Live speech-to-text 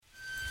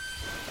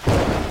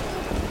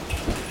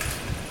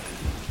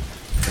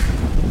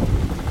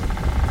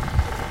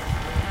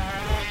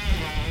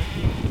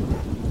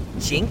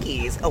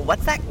Jinkies,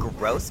 what's that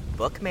gross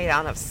book made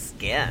out of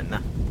skin?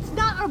 It's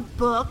not a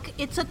book,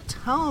 it's a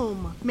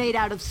tome made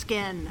out of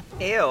skin.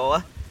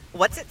 Ew.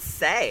 What's it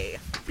say?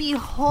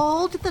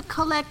 Behold the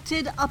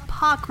collected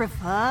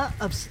apocrypha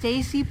of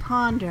Stacy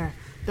Ponder,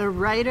 the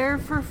writer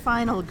for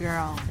Final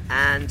Girl.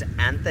 And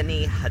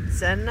Anthony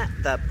Hudson,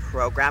 the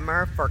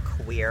programmer for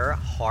Queer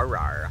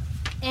Horror.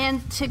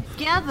 And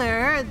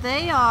together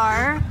they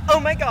are... Oh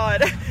my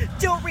god!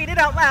 Don't read it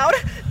out loud!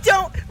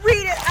 Don't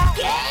read it out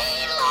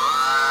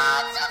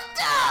Gaylords of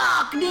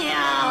Darkness!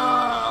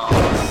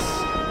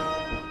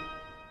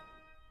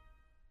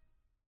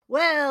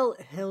 Well,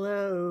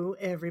 hello,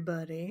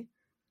 everybody.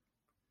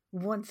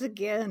 Once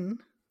again,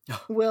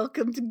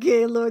 welcome to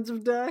Gaylords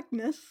of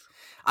Darkness.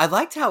 I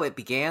liked how it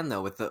began,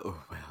 though, with the,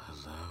 oh, well,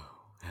 hello.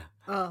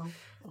 Oh,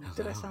 Hello,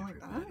 did I sound like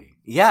everybody.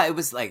 Yeah, it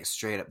was like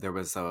straight up. There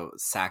was a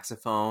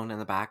saxophone in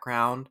the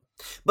background.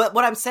 But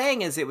what I'm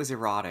saying is it was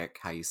erotic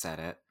how you said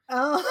it.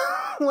 Oh,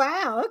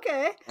 wow,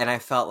 okay. And I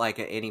felt like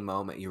at any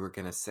moment you were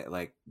going to say,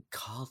 like,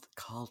 call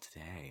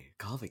today.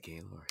 Call the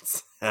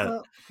Gaylords.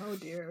 Oh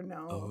dear,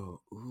 no.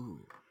 Oh,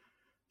 ooh.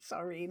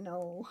 Sorry,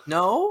 no.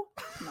 No?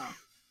 No.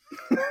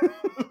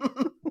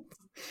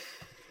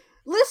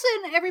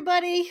 Listen,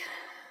 everybody.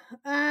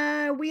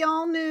 We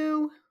all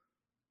knew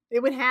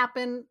it would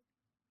happen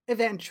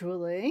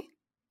eventually.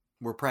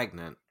 We're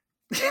pregnant.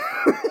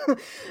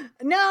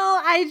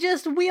 No,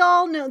 we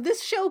all know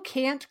this show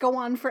can't go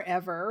on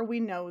forever. We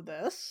know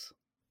this,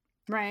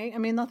 right? I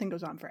mean, nothing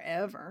goes on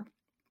forever.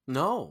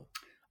 No.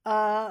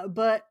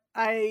 But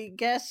I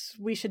guess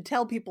we should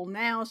tell people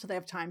now so they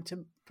have time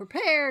to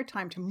prepare,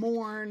 time to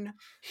mourn.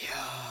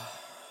 Yeah.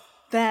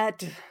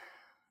 That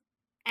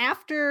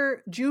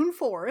after June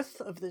 4th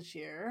of this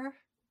year,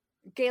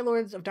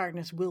 Gaylords of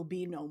Darkness will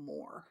be no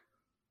more.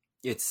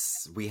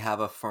 We have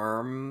a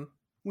firm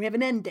We have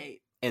an end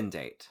date. end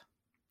date.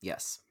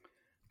 Yes.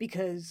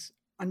 Because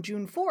on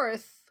June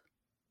 4th,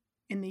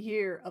 in the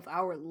year of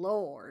our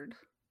Lord,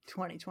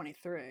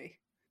 2023,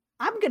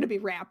 I'm going to be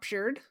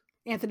raptured.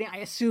 Anthony, I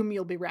assume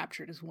you'll be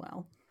raptured as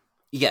well.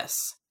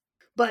 Yes.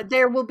 But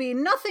there will be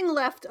nothing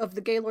left of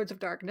the Gaylords of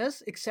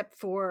Darkness except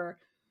for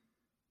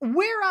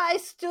where I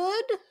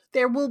stood.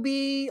 There will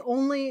be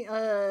only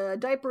a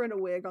diaper and a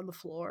wig on the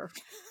floor.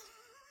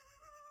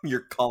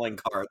 You're calling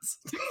cards.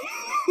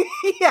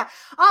 Yeah,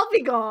 I'll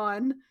be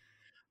gone.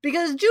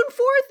 Because June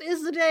 4th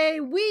is the day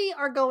we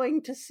are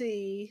going to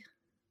see...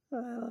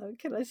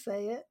 can I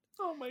say it?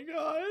 Oh my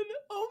god.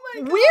 Oh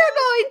my god. We're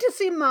going to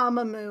see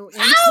Mamamoo in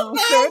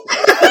concert.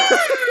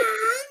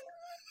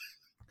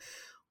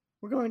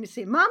 We're going to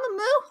see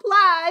Mamamoo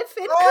live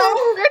in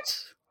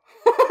concert.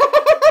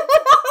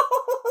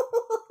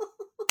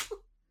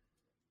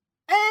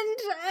 And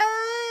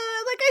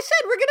like I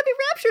said, we're going to be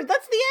raptured.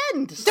 That's the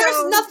end.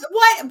 There's nothing.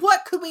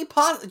 What could we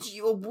possibly?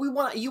 You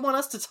want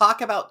us to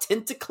talk about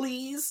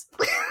tentacles?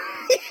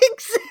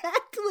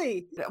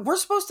 Exactly. We're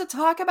supposed to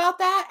talk about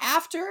that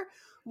after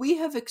we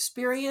have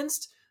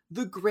experienced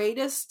the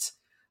greatest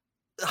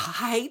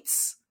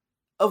heights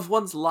of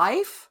one's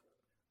life.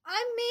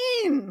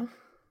 I mean,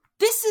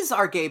 this is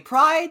our gay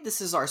pride. This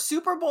is our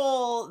Super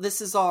Bowl. This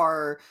is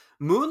our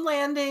moon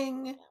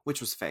landing, which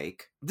was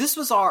fake. This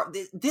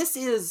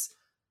is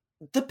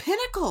the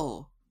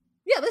pinnacle.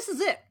 Yeah, this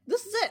is it.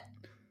 This is it.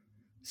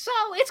 So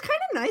it's kind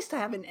of nice to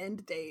have an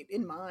end date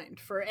in mind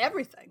for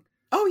everything.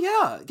 Oh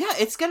yeah. Yeah,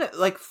 it's gonna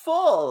like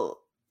full.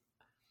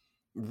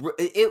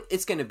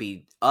 It's gonna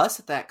be us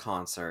at that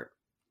concert.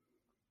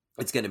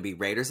 It's gonna be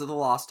Raiders of the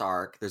Lost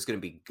Ark. There's gonna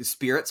be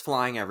spirits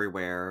flying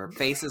everywhere,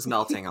 faces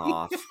melting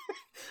off.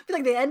 Be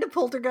like the end of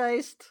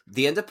Poltergeist.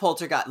 The end of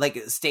Poltergeist. Like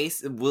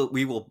Stace,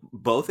 we will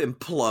both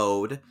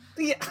implode.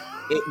 Yeah.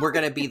 We're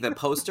gonna be the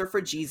poster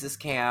for Jesus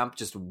Camp,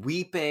 just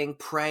weeping,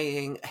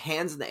 praying,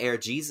 hands in the air,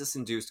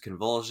 Jesus-induced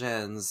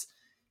convulsions.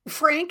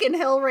 Frank and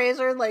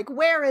Hellraiser, like,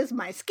 where is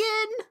my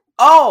skin?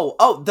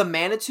 Oh, the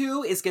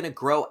Manitou is gonna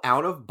grow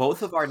out of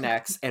both of our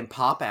necks and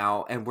pop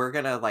out, and we're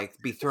gonna like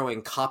be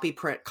throwing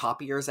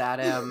copiers at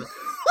him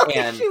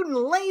and shooting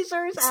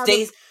lasers out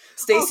of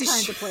Stacy all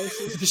kinds of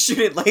places.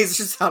 shooting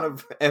lasers out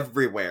of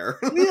everywhere.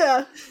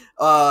 Yeah.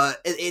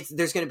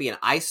 There's gonna be an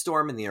ice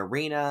storm in the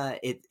arena.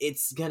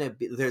 It's gonna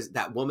be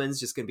that woman's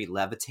just gonna be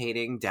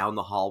levitating down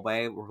the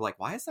hallway. We're like,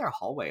 why is there a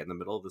hallway in the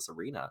middle of this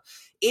arena?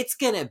 It's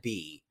gonna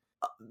be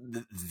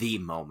the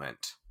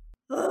moment.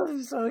 Oh,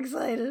 I'm so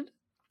excited.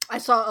 I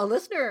saw a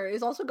listener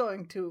is also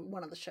going to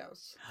one of the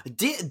shows.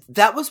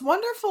 That was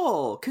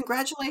wonderful.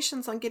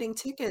 Congratulations on getting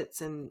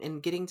tickets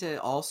and getting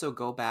to also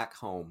go back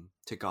home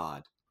to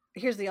God.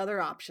 Here's the other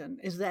option,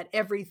 is that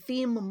every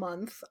theme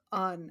month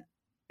on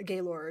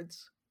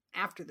Gaylords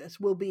after this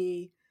will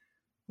be,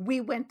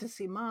 we went to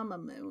see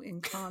Mamamoo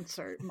in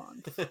concert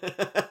month.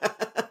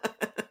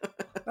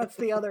 That's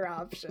the other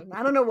option.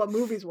 I don't know what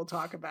movies we'll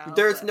talk about.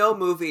 There's no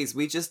movies.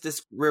 We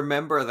just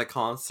remember the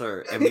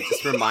concert and we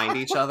just remind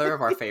each other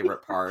of our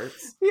favorite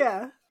parts.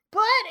 Yeah.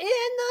 But in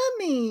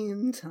the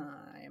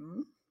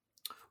meantime...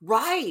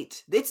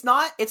 Right. It's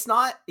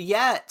not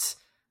yet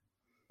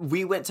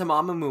we went to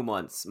Mamamoo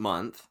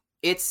month.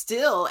 It's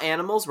still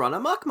Animals Run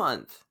Amok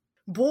month.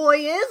 Boy,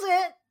 is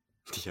it!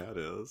 Yeah, it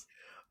is.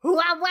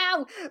 Wow,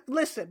 wow!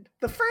 Listen,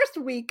 the first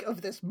week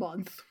of this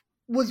month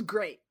was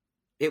great.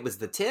 It was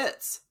the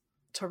tits.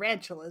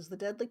 Tarantulas, the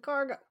Deadly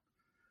Cargo.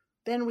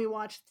 Then we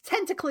watched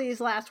Tentacles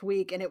last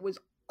week, and it was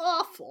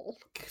awful.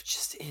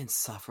 Just an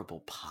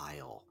insufferable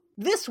pile.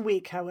 This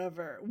week,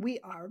 however, we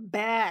are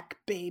back,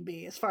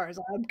 baby, as far as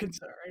I'm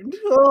concerned.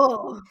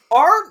 Oh.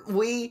 Aren't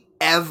we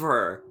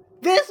ever?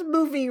 This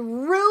movie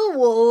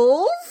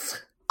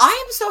rules!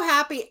 I am so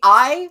happy.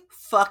 I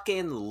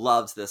fucking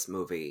loves this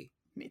movie.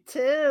 Me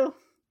too.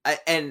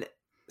 And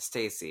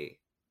Stacey,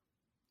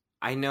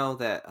 I know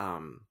that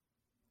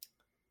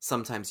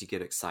sometimes you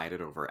get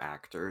excited over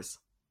actors.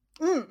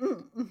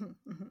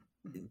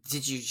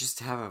 Did you just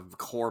have a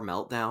core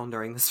meltdown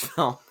during this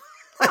film?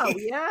 Oh,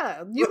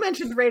 yeah. You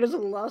mentioned Raiders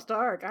of the Lost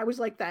Ark. I was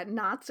like that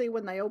Nazi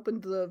when they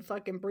opened the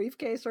fucking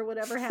briefcase or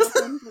whatever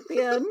happened at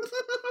the end.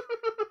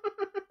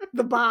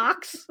 The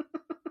box.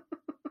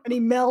 And he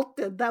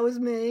melted. That was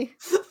me.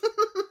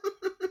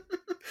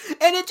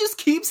 And it just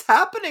keeps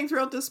happening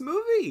throughout this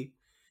movie.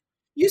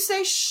 You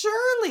say,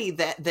 surely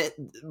that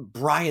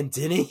Brian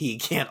Dennehy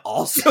can't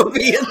also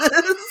be in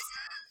this?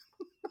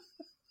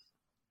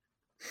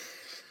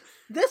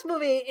 This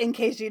movie, in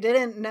case you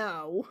didn't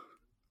know,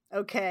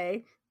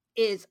 okay,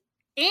 is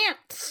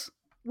Ants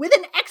with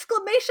an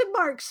exclamation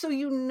mark, so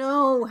you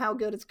know how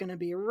good it's going to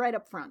be right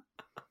up front.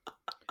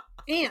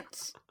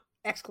 Ants,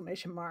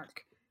 exclamation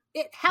mark.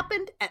 It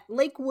happened at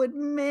Lakewood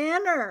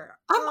Manor.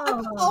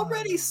 I'm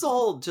already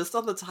sold just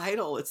on the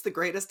title. It's the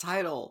greatest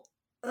title.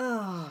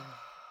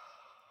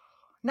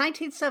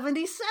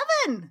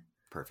 1977.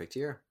 Perfect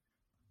year.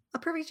 A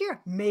perfect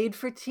year. Made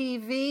for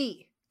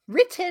TV.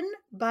 Written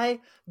by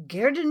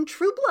Gerdon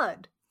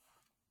Trueblood,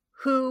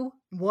 who,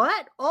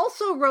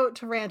 also wrote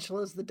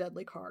Tarantulas, the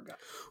Deadly Cargo.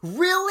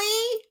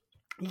 Really?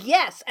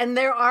 Yes, and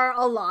there are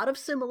a lot of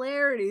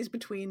similarities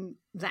between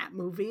that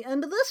movie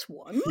and this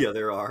one. Yeah,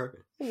 there are.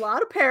 A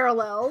lot of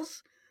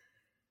parallels.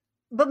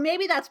 But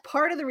maybe that's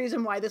part of the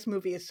reason why this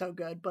movie is so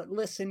good. But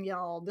listen,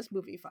 y'all, this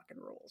movie fucking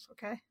rules,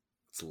 okay?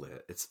 It's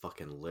lit. It's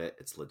fucking lit.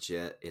 It's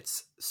legit.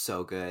 It's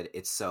so good.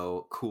 It's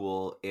so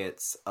cool.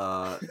 It's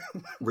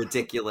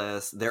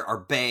ridiculous. There are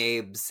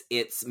babes.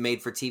 It's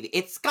made for TV.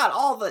 It's got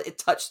all the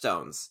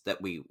touchstones that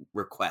we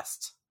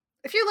request.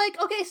 If you're like,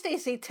 okay,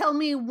 Stacey, tell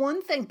me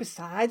one thing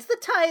besides the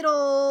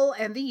title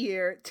and the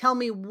year. Tell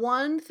me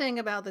one thing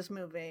about this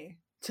movie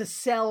to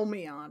sell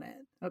me on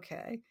it,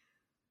 okay?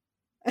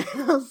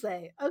 I'll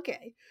say,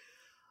 okay.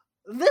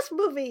 This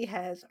movie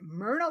has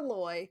Myrna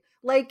Loy,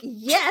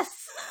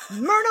 yes,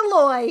 Myrna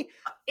Loy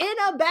in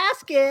a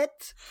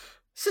basket,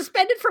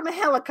 suspended from a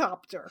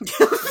helicopter.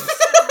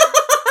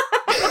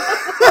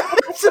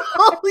 That's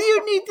all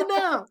you need to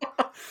know.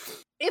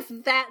 If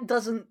that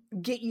doesn't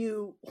get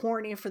you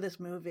horny for this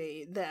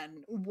movie,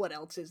 then what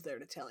else is there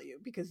to tell you?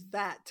 Because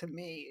that, to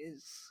me,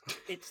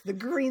 it's the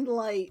green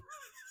light.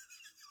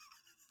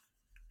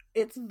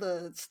 It's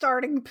the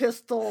starting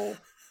pistol.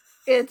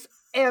 It's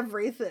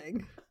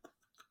everything.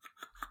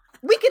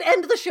 We could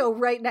end the show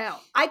right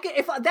now.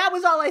 If that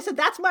was all I said,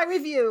 that's my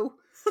review.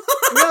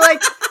 And you're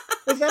like,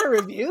 is that a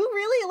review?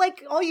 Really?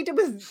 Like, all you did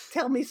was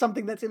tell me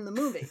something that's in the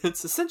movie.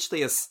 It's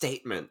essentially a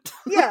statement.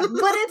 Yeah, but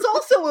it's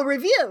also a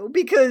review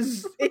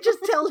because it just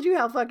tells you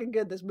how fucking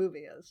good this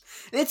movie is.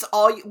 It's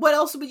all. What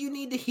else would you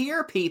need to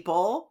hear,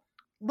 people?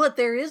 But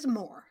there is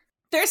more.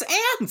 There's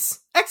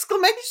ants!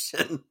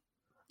 Exclamation!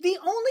 The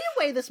only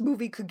way this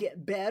movie could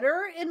get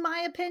better, in my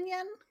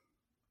opinion,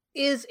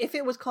 is if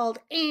it was called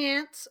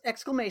Ants!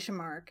 Exclamation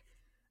mark.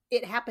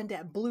 It happened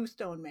at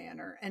Bluestone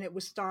Manor, and it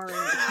was starring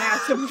the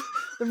cast of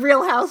The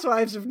Real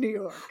Housewives of New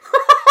York.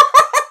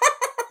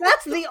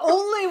 That's the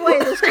only way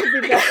this could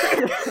be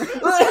better.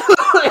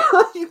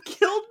 You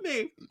killed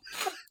me.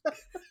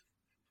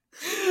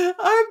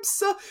 I'm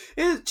so...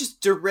 It's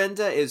just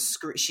Dorinda is...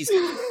 She's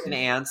in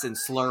ants and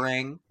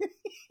slurring.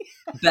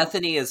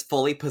 Bethany is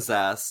fully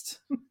possessed.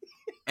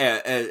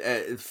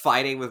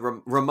 Fighting with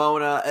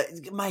Ramona.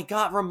 My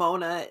God,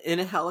 Ramona in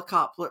a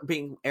helicopter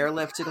being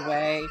airlifted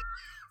away.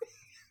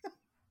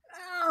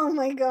 Oh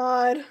my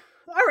God.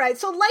 All right,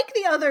 so like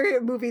the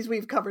other movies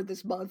we've covered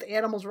this month,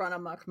 Animals Run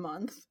Amok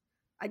month,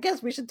 I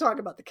guess we should talk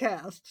about the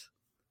cast.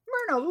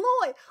 Myrna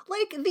Loy,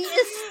 the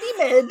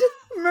esteemed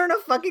Myrna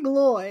fucking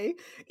Loy,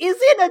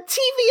 is in a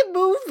TV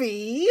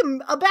movie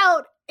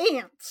about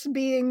ants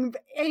being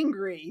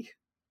angry.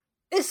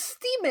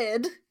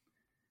 Esteemed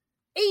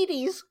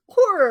 80s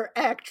horror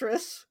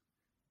actress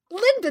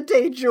Linda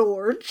Day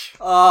George.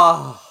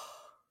 Oh.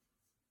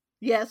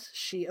 Yes,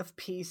 she of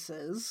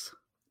pieces.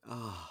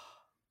 Oh.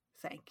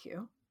 Thank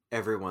you.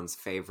 Everyone's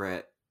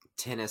favorite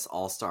tennis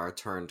all-star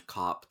turned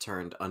cop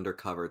turned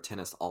undercover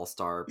tennis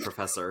all-star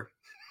professor.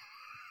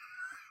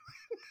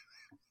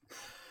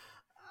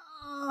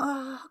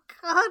 Oh,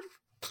 God.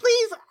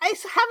 Please, I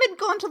haven't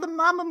gone to the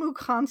Mamamoo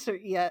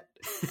concert yet.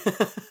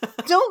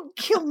 Don't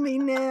kill me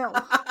now.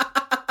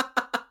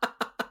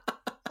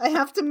 I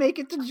have to make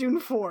it to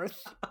June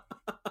 4th.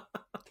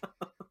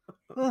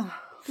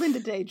 Linda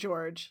Day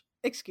George.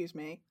 Excuse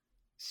me.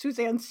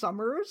 Suzanne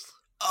Summers?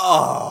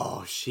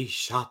 Oh, she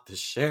shot the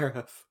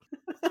sheriff.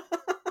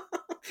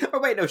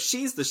 Or wait, no,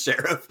 she's the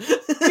sheriff.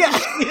 Yeah.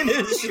 She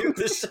didn't shoot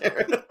the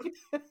sheriff.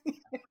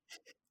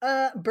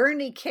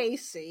 Bernie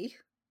Casey.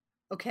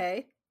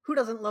 Okay. Who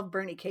doesn't love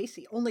Bernie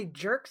Casey? Only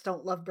jerks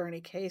don't love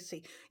Bernie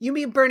Casey. You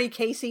mean Bernie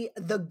Casey,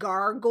 the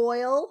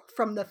gargoyle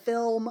from the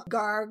film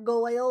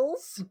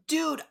Gargoyles?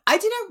 Dude, I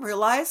didn't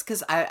realize,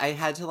 because I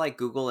had to like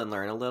Google and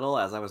learn a little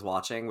as I was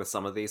watching with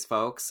some of these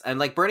folks. And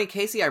like Bernie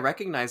Casey, I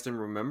recognized and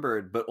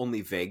remembered, but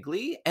only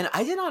vaguely. And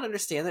I did not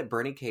understand that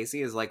Bernie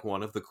Casey is like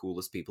one of the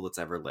coolest people that's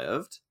ever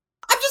lived.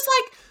 I'm just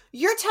like,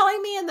 you're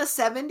telling me in the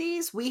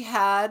 70s we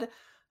had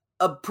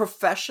a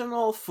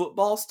professional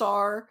football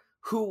star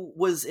who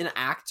was an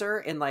actor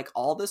in like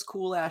all this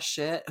cool ass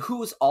shit, who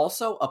was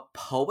also a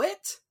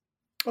poet?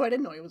 Oh, I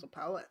didn't know he was a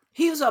poet.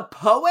 He was a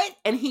poet,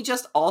 and he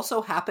just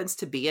also happens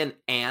to be an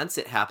Ants.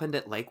 It happened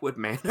at Lakewood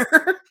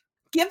Manor.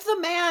 Give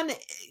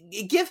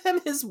him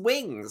his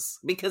wings,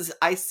 because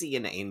I see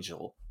an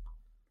angel.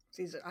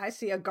 I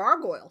see a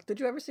gargoyle.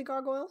 Did you ever see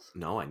Gargoyles?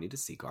 No, I need to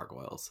see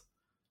Gargoyles.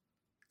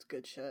 It's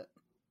good shit.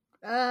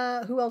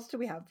 Who else do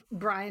we have?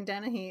 Brian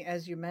Dennehy,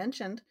 as you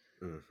mentioned.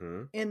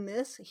 Mm-hmm. In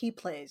this, he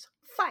plays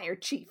Fire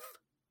Chief.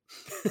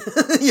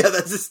 Yeah,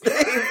 that's his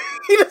name.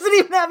 He doesn't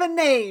even have a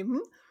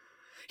name.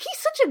 He's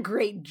such a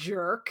great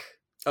jerk.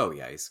 Oh,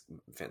 yeah, he's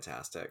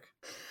fantastic.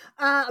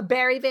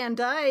 Barry Van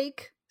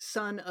Dyke,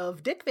 son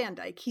of Dick Van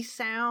Dyke. He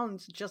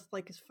sounds just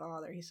like his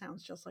father. He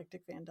sounds just like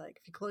Dick Van Dyke.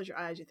 If you close your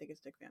eyes, you think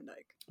it's Dick Van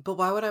Dyke. But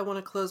why would I want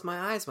to close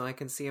my eyes when I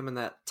can see him in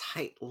that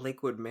tight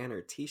Lakewood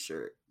Manor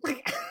t-shirt?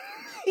 Like,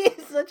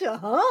 he's such a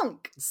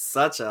hunk.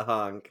 Such a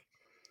hunk.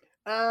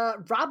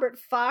 Robert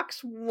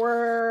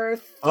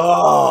Foxworth.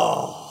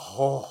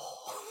 Oh.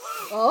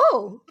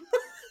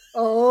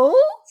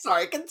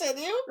 Sorry,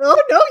 continue.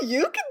 Oh, no,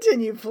 you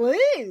continue,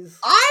 please.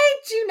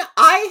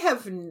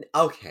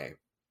 Okay.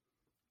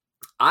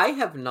 I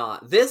have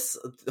not. This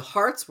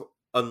hearts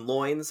and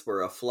loins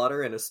were a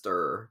flutter and a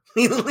stir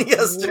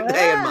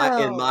yesterday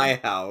in my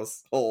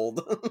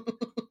household.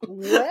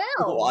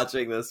 Well,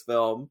 watching this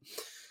film.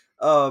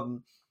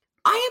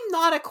 I am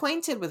not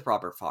acquainted with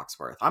Robert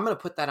Foxworth. I'm going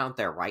to put that out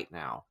there right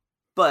now.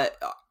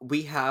 But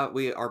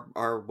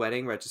our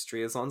wedding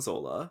registry is on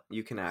Zola.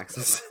 You can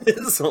access it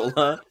in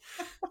Zola.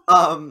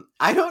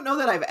 I don't know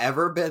that I've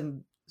ever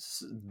been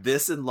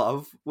this in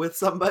love with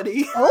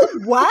somebody. Oh,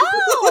 wow.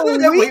 I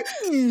don't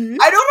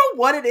know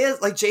what it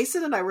is. Like,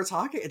 Jason and I were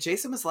talking, and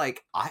Jason was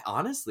like, I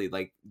honestly,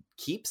 like,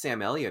 keep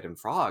Sam Elliott and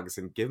Frogs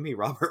and give me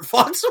Robert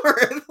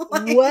Foxworth.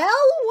 Like,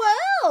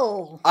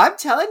 well. I'm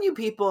telling you,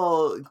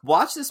 people,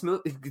 watch this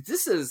movie.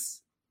 This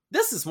is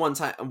one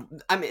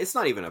time. I mean, it's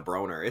not even a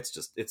broner.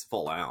 It's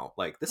full out.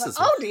 Like, this is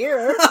oh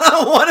dear,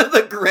 one of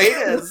the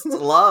greatest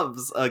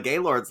loves,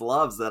 Gaylord's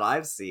loves that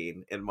I've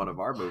seen in one of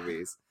our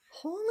movies.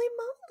 Holy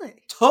moly!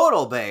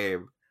 Total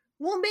babe.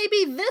 Well,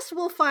 maybe this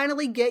will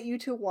finally get you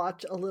to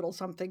watch a little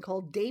something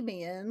called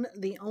Damien,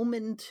 The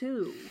Omen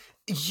 2.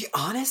 Yeah,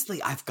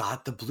 honestly, I've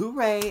got the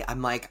Blu-ray.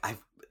 I'm like,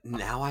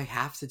 now I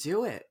have to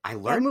do it. I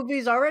learned that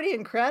movie's already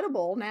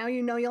incredible. Now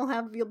you know you'll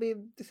be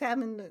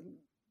having,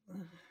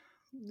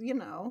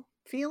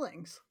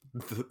 feelings.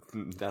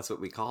 That's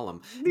what we call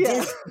him.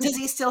 Yeah. Does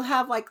he still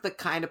have like the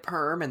kind of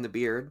perm and the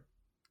beard?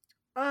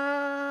 Does he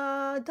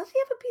have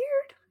a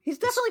beard? He's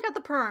definitely got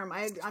the perm.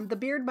 The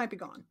beard might be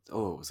gone.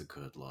 Oh, it was a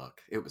good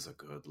look.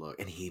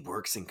 And he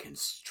works in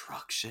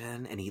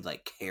construction, and he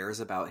like cares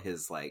about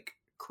his like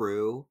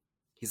crew.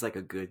 He's like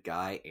a good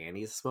guy, and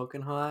he's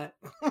smoking hot.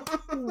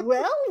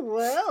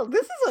 Well,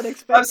 this is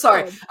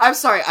unexpected. I'm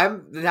sorry.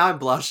 I'm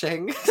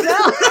blushing.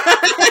 No.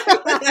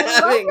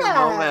 Having a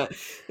moment.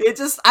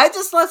 I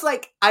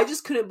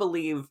just couldn't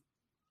believe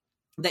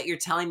that you're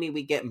telling me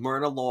we get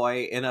Myrna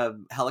Loy in a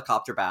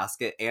helicopter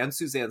basket, and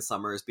Suzanne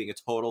Summers being a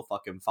total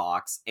fucking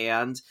fox,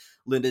 and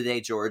Linda Day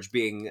George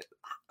being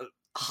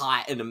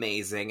hot and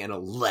amazing and a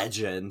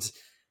legend.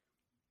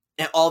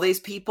 And all these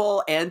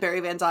people, and Barry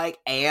Van Dyke,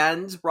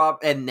 and Rob,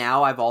 and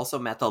now I've also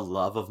met the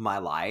love of my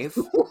life.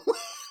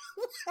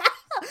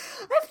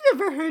 I've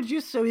never heard you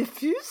so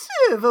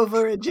effusive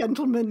over a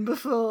gentleman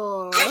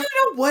before. I don't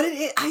know what it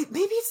is.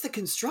 Maybe it's the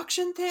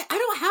construction thing. I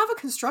don't have a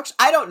construction.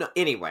 I don't know.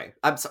 Anyway,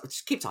 I'm sorry.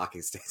 Just keep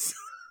talking, Stacey.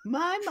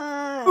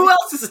 My. Who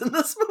else is in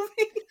this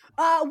movie?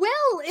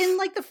 Well, in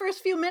like the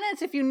first few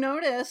minutes, if you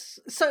notice,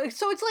 so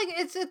it's like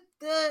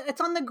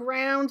it's on the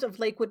grounds of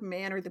Lakewood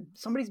Manor.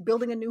 Somebody's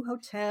building a new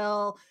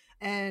hotel,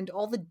 and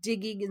all the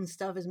digging and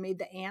stuff has made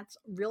the ants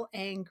real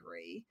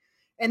angry.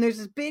 And there's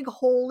this big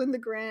hole in the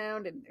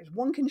ground, and there's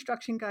one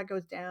construction guy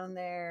goes down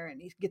there,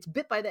 and he gets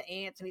bit by the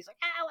ants, and he's like,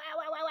 ow, ow,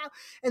 ow, ow, ow.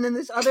 And then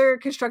this other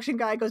construction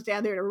guy goes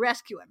down there to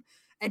rescue him.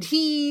 And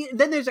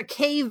then there's a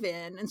cave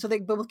in, and so they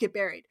both get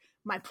buried.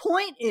 My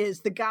point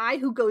is, the guy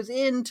who goes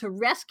in to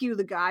rescue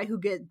the guy who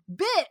gets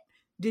bit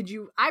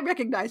I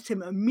recognized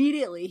him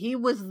immediately. He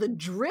was the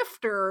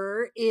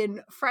Drifter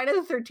in Friday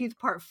the 13th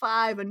Part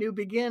 5, A New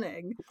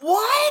Beginning.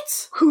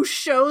 What? Who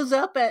shows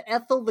up at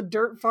Ethel the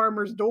dirt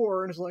farmer's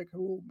door and is like,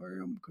 "Hello,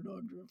 ma'am, can I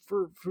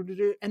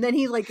drift?" And then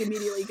he like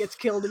immediately gets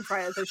killed in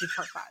Friday the 13th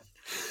Part 5.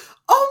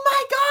 Oh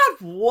my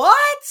God,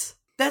 what?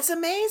 That's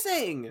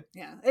amazing.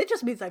 Yeah, it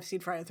just means I've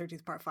seen Friday the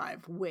 13th Part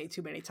 5 way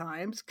too many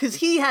times, because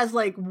he has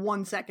like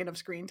 1 second of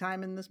screen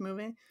time in this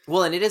movie.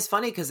 Well, and it is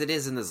funny because it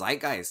is in the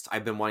zeitgeist.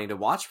 I've been wanting to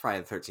watch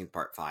Friday the 13th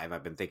Part 5.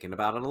 I've been thinking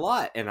about it a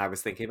lot, and I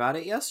was thinking about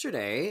it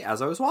yesterday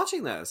as I was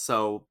watching this.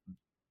 So,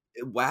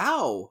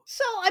 wow.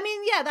 So, I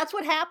mean, yeah, that's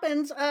what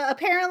happens.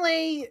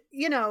 Apparently,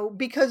 you know,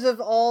 because of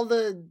all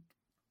the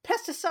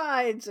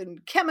pesticides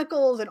and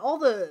chemicals and all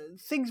the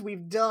things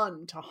we've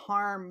done to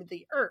harm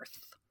the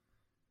earth,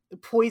 the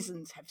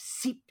poisons have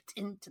seeped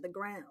into the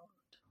ground.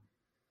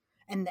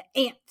 And the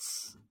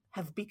ants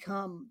have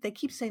become, they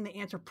keep saying the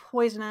ants are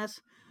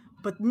poisonous,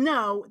 but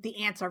no,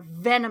 the ants are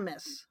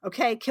venomous.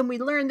 Okay? Can we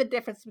learn the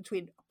difference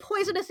between a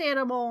poisonous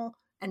animal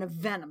and a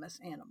venomous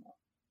animal?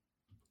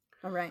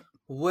 All right.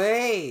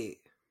 Wait.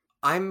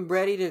 I'm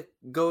ready to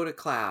go to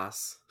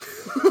class.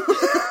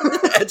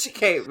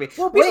 Educate me.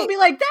 Well, people be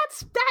like, that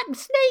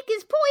snake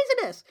is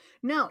poisonous.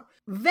 No.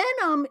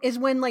 Venom is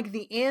when, like,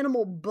 the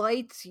animal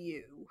bites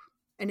you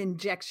and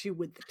injects you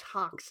with the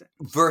toxin.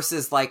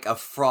 Versus like a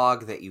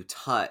frog that you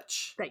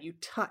touch.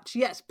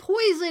 Yes.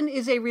 Poison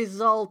is a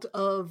result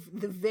of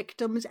the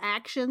victim's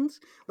actions.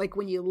 Like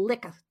when you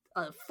lick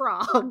a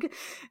frog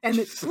and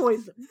it's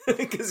poison.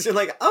 Because you're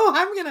like, oh,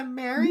 I'm going to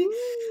marry.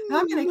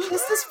 I'm going to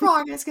kiss this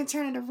frog and it's going to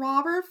turn into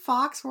Robert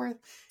Foxworth.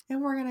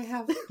 And we're going to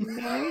have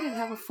married and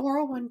have a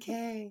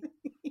 401k.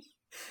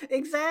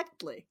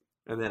 Exactly.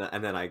 And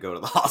then I go to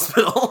the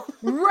hospital.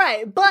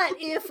 Right. But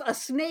if a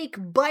snake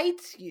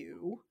bites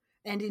you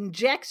and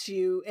injects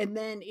you, and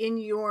then in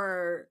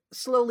your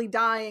slowly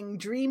dying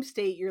dream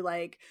state, you're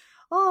like,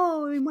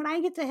 oh, and when I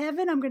get to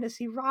heaven, I'm going to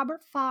see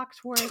Robert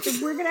Foxworth, and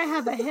we're going to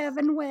have a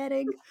heaven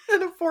wedding.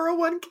 And a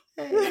 401k.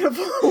 And a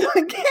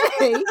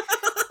 401k.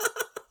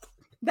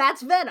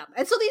 That's venom.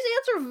 And so these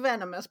ants are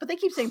venomous, but they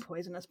keep saying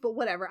poisonous, but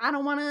whatever. I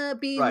don't want to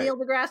be Neil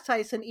deGrasse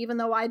Tyson, even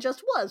though I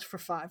just was for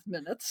 5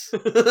 minutes.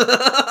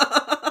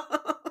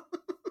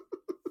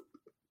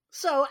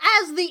 So,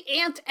 as the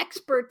ant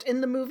expert in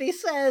the movie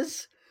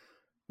says,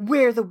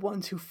 we're the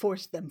ones who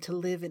forced them to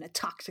live in a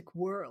toxic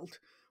world.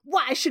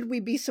 Why should we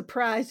be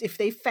surprised if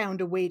they found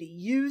a way to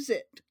use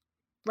it?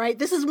 Right?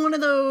 This is one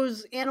of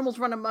those Animals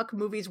Run Amok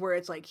movies where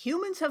it's like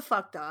humans have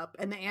fucked up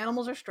and the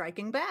animals are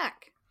striking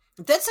back.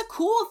 That's a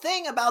cool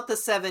thing about the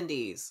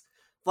 70s.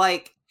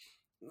 Like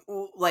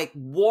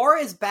war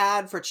is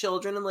bad for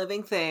children and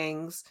living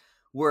things.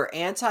 We're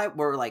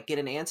like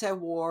getting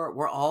anti-war.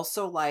 We're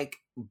also like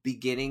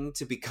beginning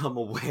to become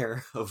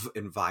aware of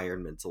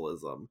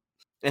environmentalism.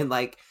 And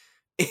like,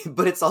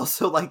 but it's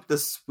also like the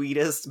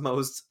sweetest,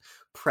 most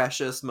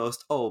precious,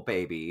 most, oh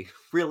baby,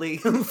 really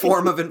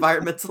form of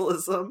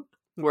environmentalism,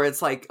 where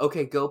it's like,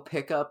 okay, go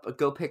pick up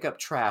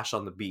trash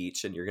on the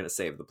beach and you're going to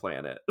save the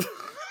planet.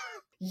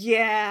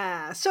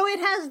 Yeah. So it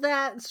has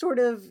that sort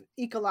of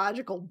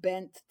ecological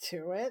bent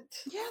to it.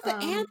 Yeah,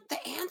 the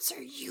ants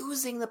are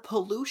using the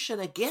pollution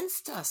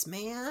against us,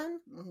 man.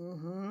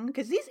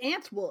 Because these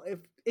ants will,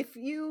 if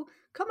you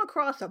come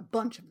across a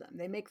bunch of them,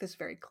 they make this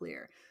very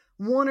clear.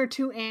 1 or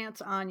 2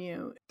 ants on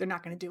you, they're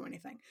not going to do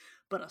anything.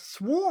 But a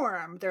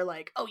swarm, they're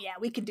like, oh yeah,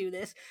 we can do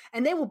this.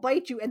 And they will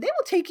bite you and they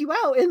will take you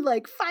out in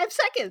like 5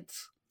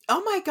 seconds.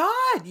 Oh my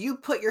God. You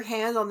put your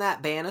hand on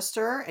that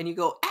banister and you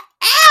go,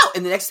 ow!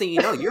 And the next thing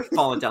you know, you're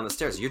falling down the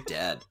stairs. You're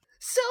dead.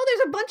 So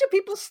there's a bunch of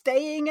people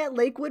staying at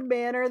Lakewood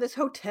Manor, this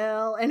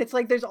hotel. And it's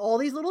like there's all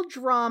these little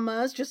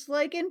dramas, just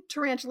like in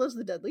Tarantulas,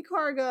 the Deadly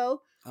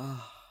Cargo.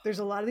 Oh. There's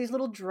a lot of these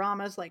little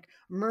dramas, like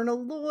Myrna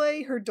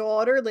Loy, her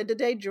daughter, Linda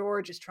Day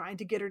George, is trying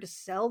to get her to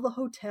sell the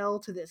hotel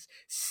to this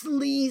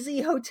sleazy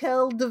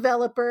hotel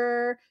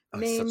developer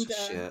named... such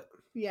a shit.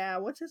 Yeah,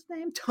 what's his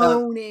name?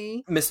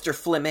 Tony. Mr.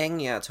 Fleming.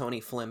 Yeah,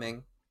 Tony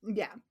Fleming.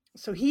 Yeah.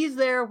 So he's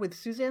there with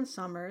Suzanne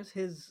Summers,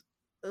 his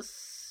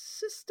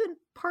assistant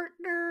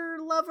partner,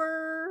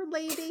 lover,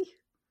 lady.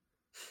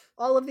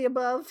 All of the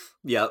above.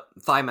 Yep.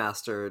 Thigh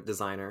master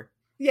designer.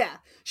 Yeah.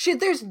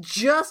 There's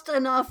just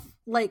enough,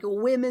 like,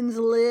 women's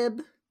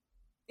lib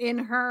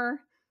in her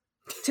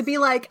to be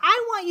like,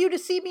 I want you to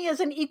see me as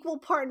an equal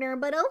partner,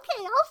 but okay,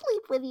 I'll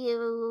sleep with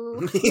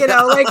you. You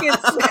know, like,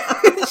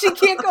 it's, she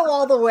can't go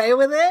all the way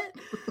with it.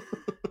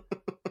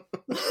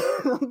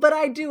 But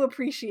I do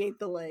appreciate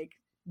the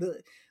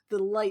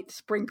light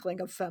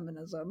sprinkling of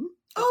feminism.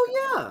 Oh,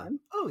 yeah.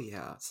 Oh,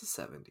 yeah. It's the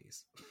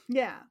 70s.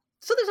 Yeah.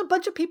 So there's a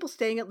bunch of people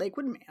staying at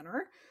Lakewood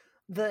Manor.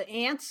 The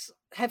ants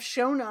have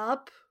shown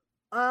up.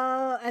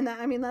 And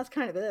I mean, that's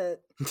kind of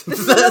it. That's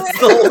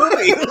the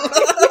movie.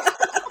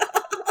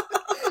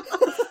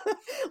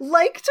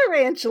 Like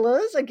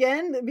Tarantulas,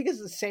 again, because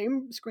the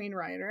same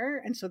screenwriter,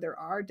 and so there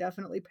are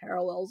definitely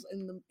parallels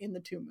in the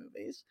 2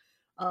 movies.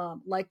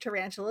 Like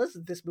Tarantulas,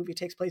 this movie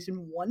takes place in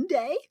one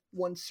day,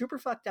 one super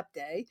fucked up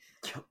day.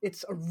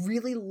 It's a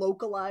really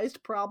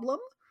localized problem.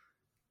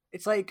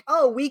 It's like,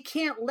 oh, we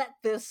can't let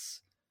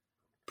this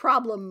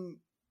problem,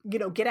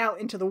 get out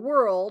into the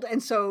world.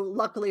 And so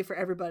luckily for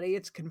everybody,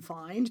 it's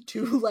confined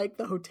to like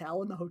the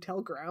hotel and the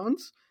hotel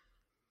grounds.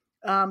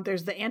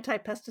 There's the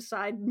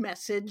anti-pesticide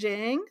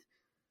messaging.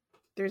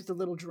 There's the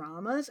little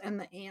dramas and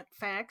the ant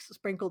facts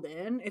sprinkled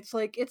in. It's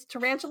like, it's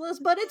tarantulas,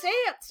 but it's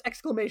ants!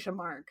 Exclamation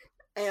mark.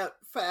 Ant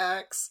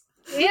facts.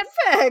 Ant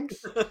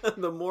facts!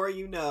 The more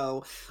you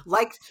know.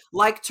 Like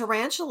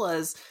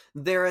tarantulas,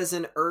 there is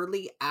an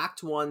early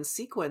Act 1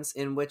 sequence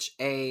in which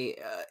a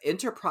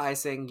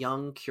enterprising,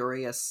 young,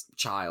 curious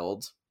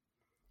child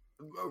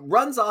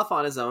runs off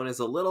on his own as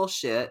a little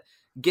shit,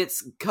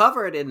 gets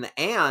covered in the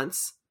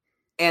ants,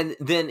 and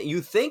then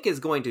you think is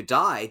going to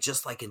die,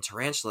 just like in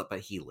Tarantula, but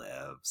he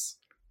lives.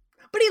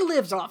 But he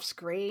lives off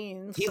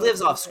screen. He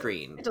lives off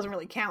screen. It doesn't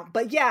really count.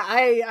 But yeah,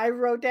 I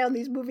wrote down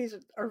these movies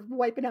are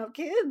wiping out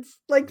kids.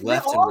 Like,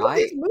 left all and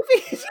right. Of these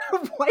movies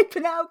are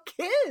wiping out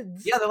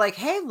kids. Yeah, they're like,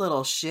 hey,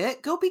 little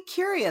shit, go be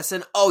curious.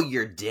 And oh,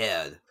 you're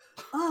dead.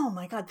 Oh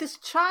my God. This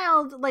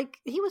child, like,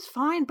 he was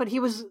fine, but he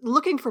was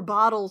looking for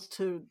bottles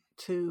to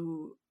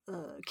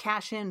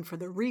cash in for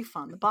the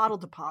refund, the bottle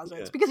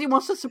deposits, because he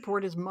wants to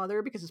support his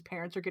mother because his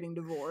parents are getting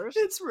divorced.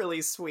 It's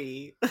really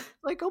sweet.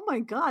 Like, oh my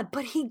God.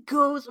 But he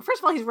goes, first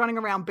of all, he's running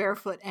around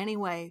barefoot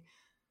anyway,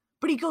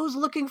 but he goes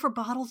looking for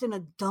bottles in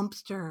a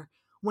dumpster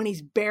when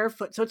he's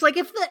barefoot. So it's like,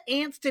 if the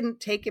ants didn't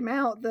take him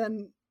out,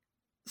 then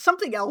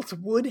something else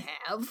would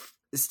have.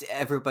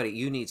 Everybody,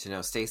 you need to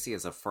know, Stacey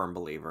is a firm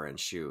believer in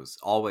shoes.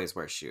 Always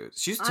wear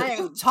shoes.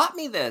 You've taught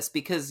me this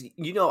because,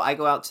 I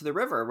go out to the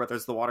river where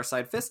there's the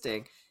waterside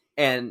fisting.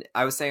 And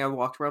I was saying I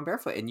walked around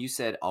barefoot, and you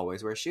said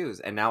always wear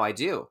shoes, and now I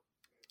do.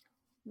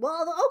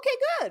 Well, okay,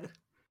 good.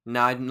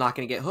 Now I'm not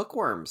going to get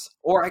hookworms,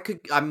 or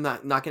I'm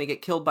not going to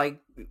get killed by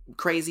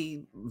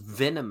crazy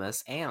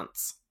venomous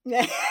ants.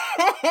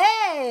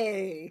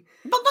 Hey!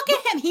 But look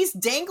at him, he's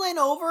dangling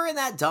over in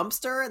that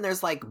dumpster, and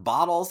there's like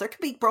bottles. There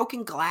could be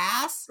broken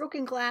glass.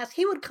 Broken glass.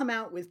 He would come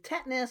out with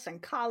tetanus and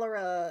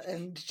cholera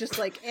and just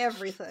like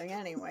everything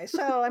anyway.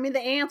 So, I mean, the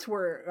ants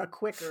were a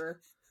quicker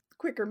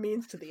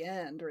means to the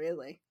end,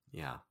 really.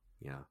 Yeah.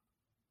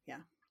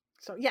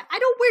 So yeah, I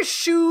don't wear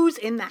shoes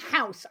in the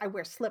house. I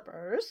wear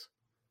slippers.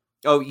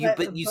 Oh,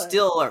 but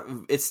still are.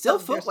 It's still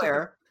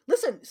footwear.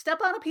 Listen,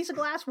 step on a piece of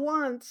glass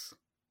once,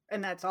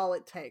 and that's all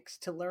it takes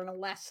to learn a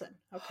lesson.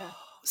 Okay.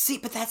 See,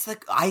 but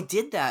I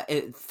did that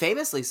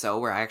famously so,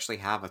 where I actually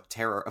have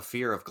a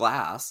fear of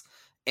glass,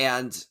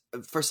 and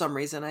for some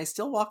reason I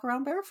still walk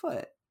around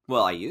barefoot.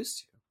 Well, I used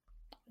to.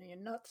 You're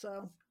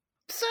nutso.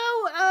 So,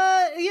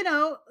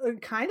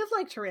 kind of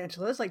like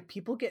tarantulas, like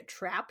people get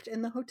trapped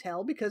in the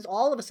hotel because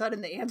all of a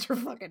sudden the ants are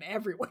fucking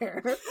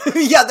everywhere.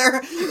 Yeah,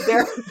 they're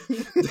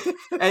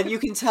and you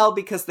can tell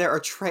because there are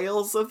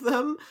trails of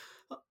them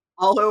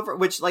all over,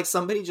 which like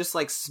somebody just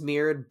like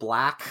smeared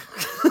black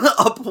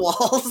up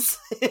walls.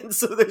 And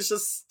so there's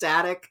just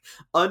static,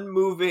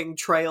 unmoving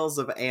trails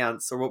of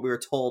ants, or what we were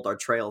told are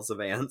trails of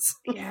ants.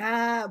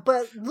 Yeah,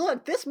 but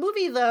look, this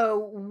movie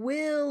though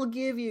will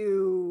give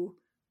you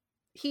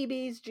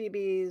heebies,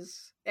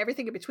 jeebies,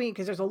 everything in between,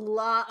 because there's a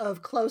lot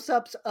of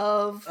close-ups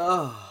of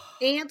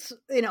ants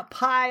in a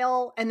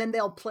pile, and then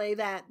they'll play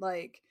that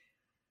like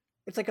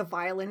it's like a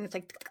violin. It's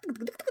like,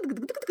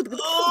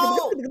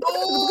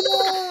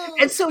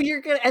 and so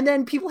you're gonna, and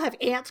then people have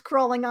ants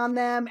crawling on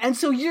them, and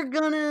so you're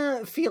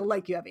gonna feel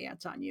like you have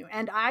ants on you.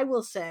 And I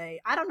will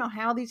say, I don't know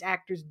how these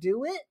actors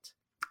do it.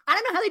 I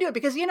don't know how they do it,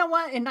 because you know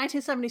what? In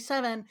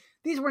 1977,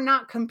 these were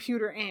not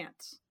computer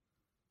ants.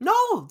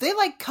 No, they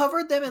like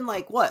covered them in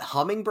like what,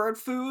 hummingbird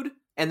food,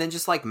 and then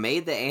just like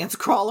made the ants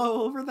crawl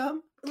all over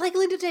them. Like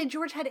Linda Day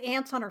George had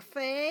ants on her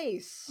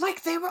face.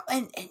 Like they were,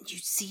 and you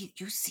see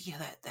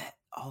that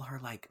all her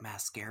like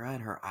mascara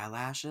and her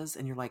eyelashes,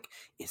 and you're like,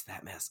 is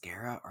that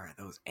mascara or are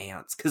those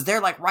ants? Because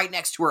they're like right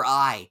next to her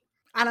eye.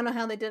 I don't know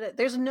how they did it.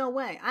 There's no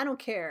way. I don't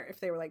care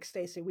if they were like,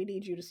 Stacey, we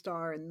need you to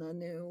star in the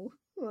new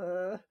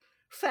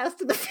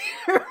Fast and the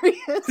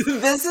Furious.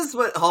 This is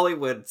what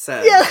Hollywood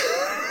said. Yeah.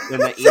 In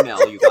the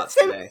email you got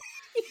today.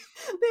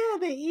 Yeah,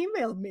 they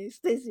emailed me,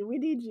 Stacey, we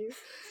need you.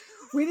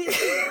 We need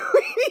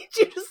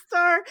you to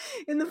star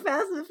in the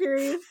Fast and the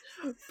Furious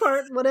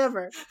part,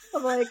 whatever.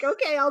 I'm like,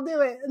 okay, I'll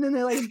do it. And then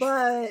they're like,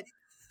 but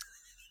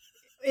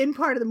in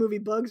part of the movie,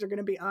 bugs are going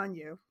to be on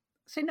you. I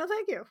say, no,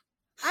 thank you.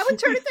 I would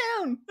turn it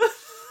down.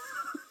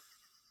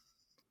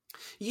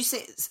 You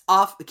say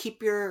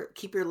keep your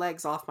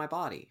legs off my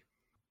body.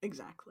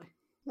 Exactly.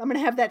 I'm going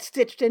to have that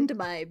stitched into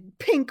my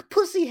pink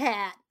pussy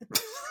hat.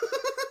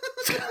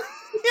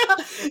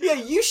 Yeah,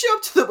 you show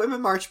up to the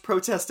Women March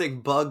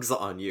protesting bugs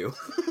on you.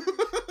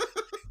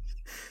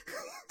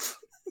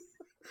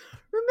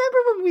 Remember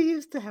when we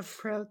used to have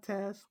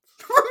protests?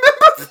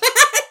 Remember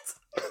that?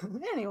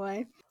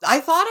 Anyway. I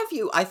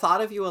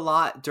thought of you a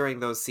lot during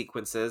those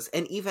sequences,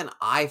 and even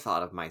I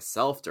thought of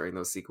myself during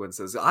those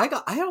sequences. I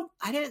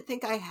didn't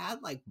think I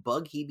had like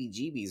bug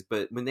heebie-jeebies,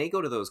 but when they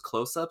go to those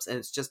close-ups and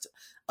it's just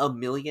a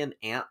million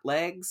ant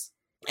legs,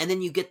 and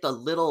then you get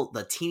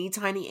the teeny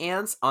tiny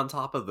ants on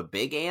top of the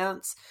big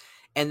ants,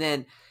 and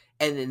then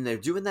And then they're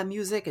doing that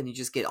music, and you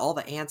just get all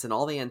the ants and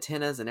all the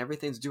antennas, and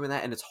everything's doing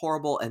that, and it's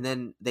horrible. And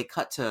then they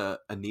cut to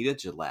Anita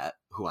Gillette,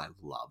 who I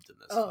loved in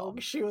this film.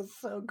 She was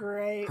so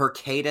great. Her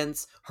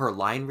cadence, her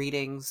line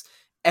readings,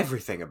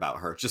 everything about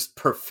her, just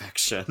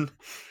perfection.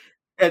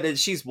 And then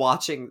she's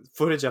watching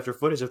footage after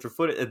footage after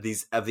footage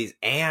of these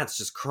ants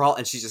just crawl,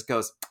 and she just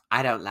goes,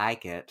 "I don't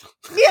like it."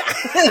 Yeah.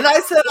 And I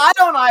said, "I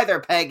don't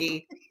either,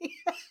 Peggy."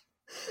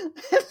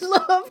 I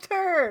loved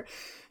her.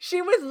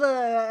 She was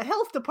the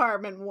health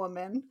department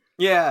woman.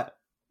 Yeah.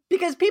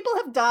 Because people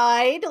have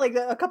died, like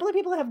a couple of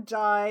people have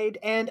died,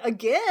 and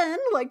again,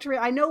 like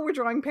I know we're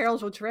drawing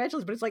parallels with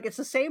tarantulas, but it's like it's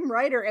the same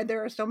writer, and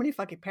there are so many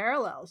fucking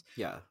parallels.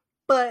 Yeah.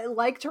 But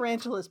like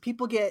tarantulas,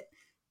 people get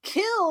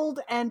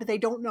killed, and they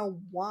don't know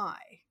why.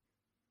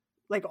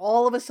 Like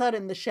all of a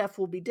sudden, the chef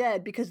will be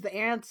dead because the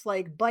ants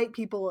like bite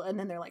people, and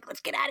then they're like, "Let's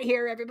get out of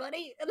here,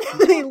 everybody!" And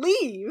then they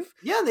leave.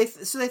 Yeah,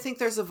 so they think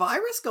there's a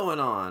virus going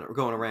on or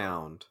going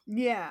around.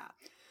 Yeah.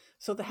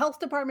 So the health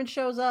department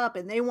shows up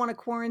and they want to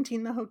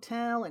quarantine the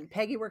hotel, and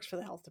Peggy works for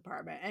the health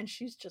department, and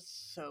she's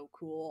just so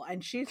cool.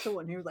 And she's the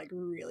one who like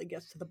really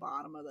gets to the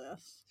bottom of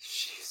this.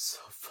 She's so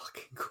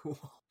fucking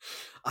cool.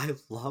 I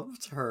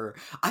loved her.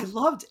 I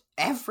loved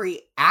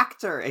every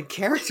actor and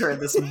character in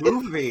this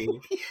movie.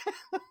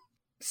 Yeah.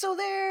 So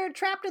they're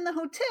trapped in the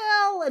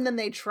hotel, and then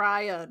they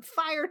try a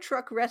fire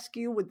truck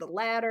rescue with the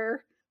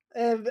ladder.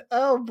 And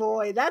oh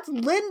boy, that's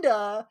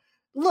Linda.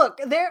 Look,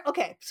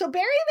 okay, so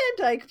Barry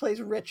Van Dyke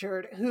plays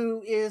Richard,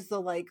 who is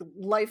the, like,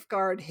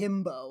 lifeguard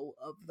himbo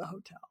of the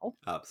hotel.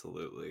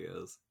 Absolutely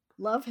is.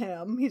 Love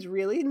him. He's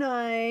really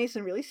nice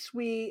and really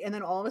sweet. And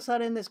then all of a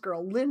sudden, this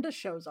girl, Linda,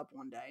 shows up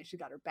one day.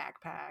 She's got her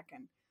backpack,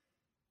 and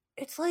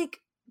it's like,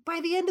 by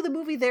the end of the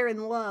movie, they're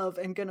in love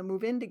and gonna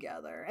move in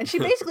together. And she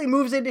basically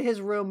moves into his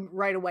room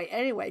right away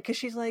anyway, because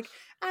she's like,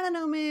 I don't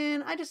know,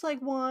 man, I just, like,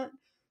 I wanted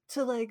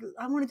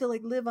to,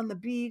 like, live on the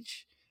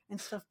beach and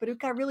stuff, but it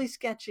got really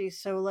sketchy,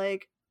 so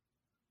like,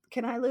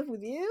 can I live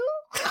with you?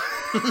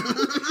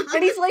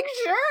 And he's like,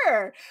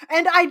 sure.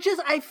 And I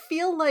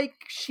feel like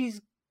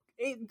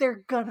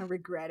they're gonna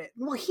regret it.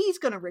 Well, he's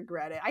gonna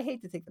regret it. I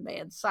hate to take the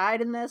man's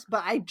side in this,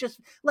 but I just,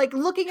 like,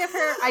 looking at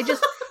her, I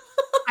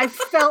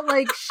felt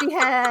like she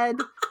had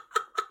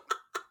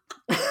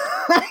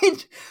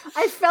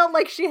I felt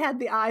like she had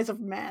the eyes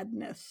of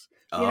madness.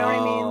 You know what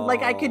I mean?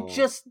 Like, I could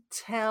just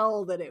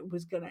tell that it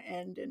was going to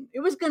end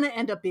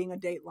up being a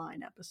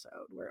Dateline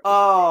episode where it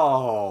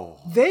was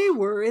like, they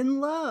were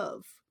in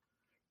love.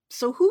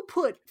 So who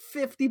put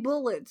 50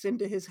 bullets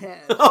into his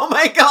head? Oh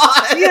my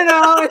God. You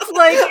know, it's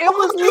like, it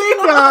was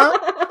Linda.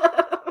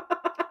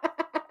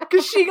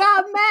 Because she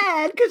got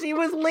mad because he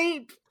was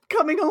late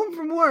coming home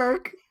from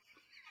work.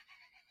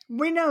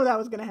 We know that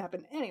was going to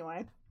happen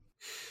anyway.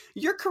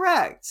 You're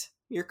correct.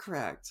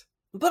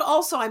 But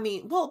also, I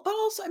mean,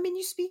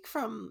 you speak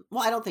from,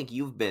 well, I don't think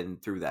you've been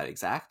through that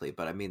exactly,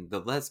 but I mean,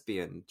 the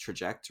lesbian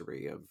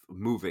trajectory of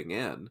moving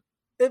in.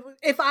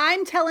 If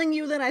I'm telling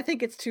you that I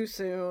think it's too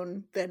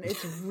soon, then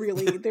it's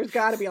really, there's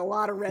got to be a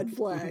lot of red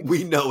flags.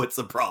 We know it's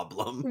a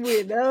problem.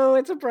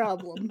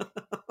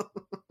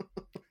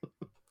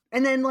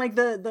 And then, like,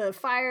 the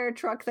fire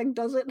truck thing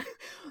doesn't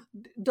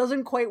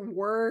quite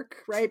work,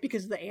 right?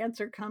 Because the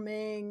ants are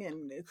coming,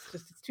 and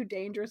it's too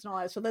dangerous and all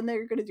that. So then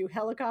they're going to do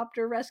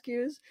helicopter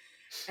rescues,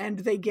 and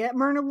they get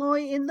Myrna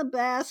Loy in the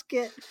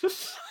basket,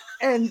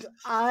 and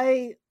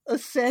I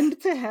ascend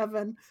to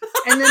heaven.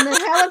 And then the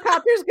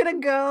helicopter's going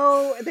to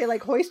go, they,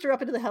 like, hoist her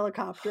up into the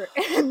helicopter,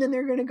 and then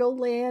they're going to go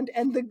land,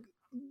 and the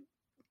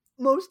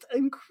most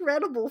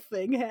incredible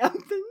thing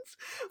happens,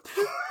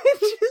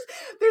 which is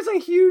there's a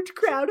huge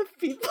crowd of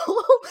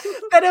people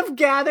that have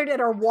gathered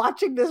and are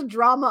watching this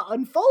drama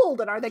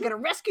unfold. And are they going to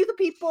rescue the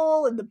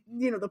people? And the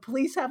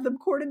police have them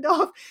cordoned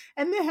off,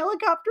 and the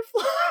helicopter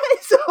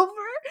flies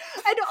over,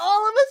 and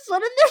all of a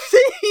sudden there's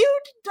a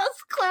huge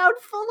dust cloud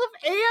full of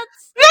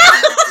ants.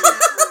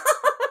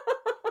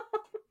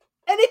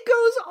 And it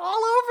goes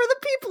all over the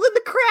people in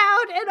the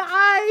crowd, and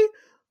I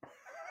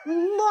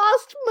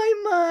lost my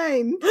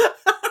mind.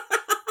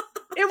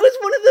 It was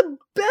one of the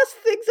best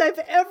things I've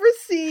ever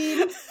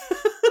seen.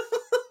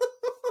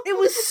 It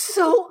was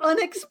so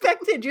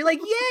unexpected. You're like,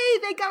 yay,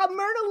 they got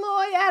Myrna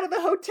Loy out of the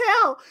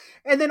hotel.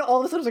 And then all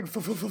of a sudden it's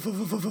like,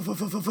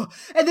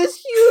 and this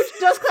huge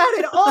dust cloud,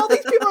 and all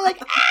these people are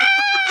like, ah!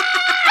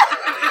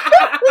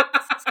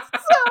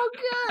 So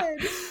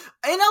good.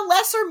 In a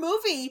lesser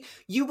movie,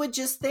 you would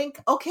just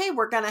think, okay,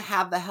 we're going to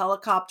have the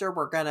helicopter,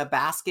 we're going to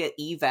basket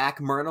evac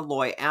Myrna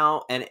Loy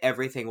out, and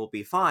everything will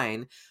be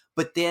fine.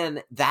 But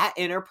then that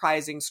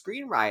enterprising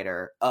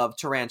screenwriter of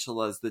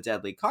Tarantulas, The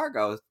Deadly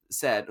Cargo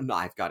said, no,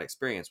 I've got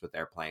experience with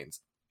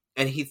airplanes.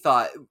 And he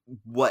thought,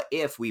 what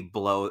if we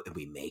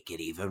make it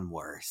even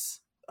worse?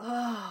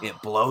 Oh.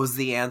 It blows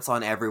the ants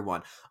on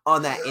everyone.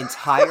 On that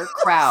entire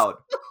crowd.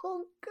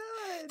 So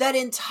good. That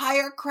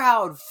entire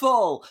crowd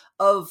full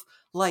of,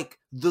 like,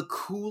 the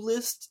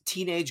coolest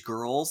teenage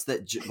girls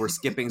that were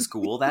skipping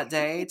school that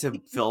day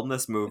to film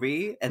this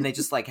movie, and they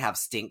just, like, have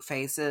stink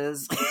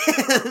faces.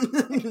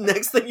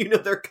 Next thing you know,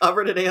 they're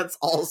covered in ants,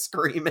 all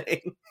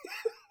screaming.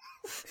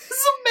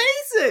 It's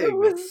It amazing.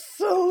 was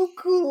so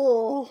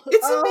cool.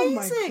 It's Oh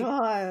amazing. my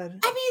god.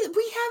 I mean,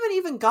 we haven't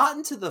even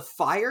gotten to the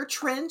fire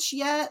trench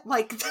yet.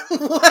 Like,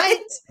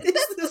 what?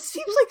 That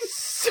seems like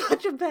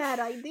such a bad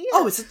idea.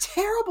 Oh, it's a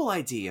terrible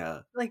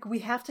idea. Like, we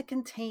have to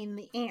contain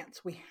the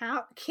ants. We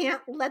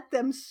can't let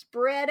them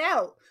spread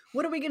out.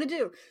 What are we gonna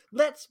do?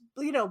 Let's,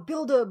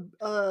 build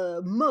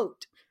a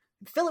moat,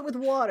 fill it with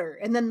water,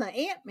 and then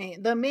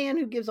the man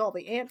who gives all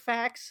the ant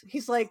facts,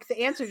 he's like,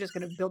 the ants are just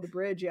gonna build a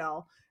bridge,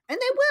 y'all. And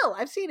they will.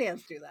 I've seen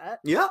ants do that.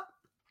 Yeah.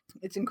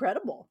 It's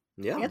incredible.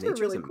 Yeah, Ants are nature's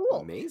really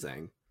cool.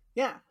 amazing.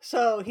 Yeah.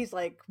 So he's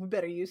like, we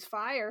better use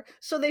fire.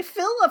 So they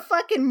fill a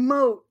fucking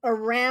moat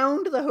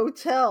around the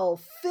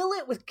hotel, fill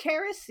it with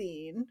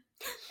kerosene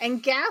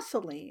and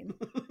gasoline,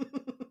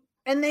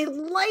 and they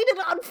light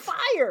it on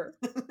fire.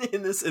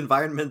 In this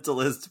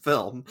environmentalist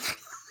film.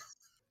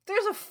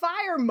 There's a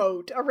fire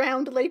moat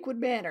around Lakewood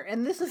Manor,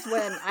 and this is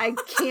when I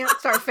can't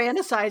start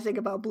fantasizing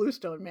about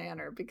Bluestone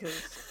Manor,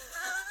 because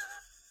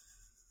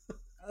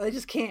I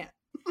just can't.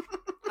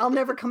 I'll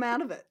never come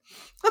out of it.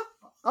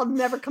 I'll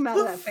never come out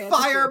of that fantasy.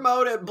 Fire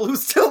mode at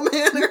Bluestone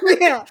Manor.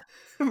 Yeah.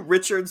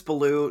 Richard's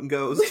balloon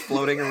goes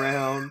floating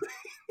around.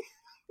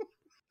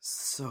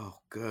 So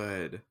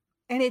good.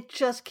 And it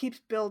just keeps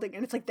building.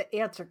 And it's like the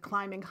ants are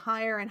climbing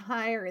higher and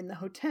higher in the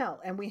hotel.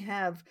 And we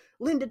have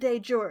Linda Day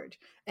George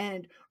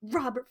and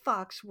Robert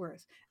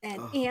Foxworth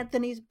and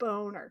Anthony's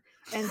boner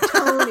and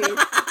Tony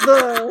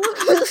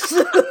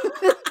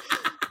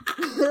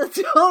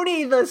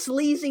Tony the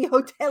sleazy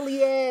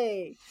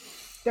hotelier.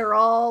 They're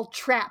all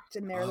trapped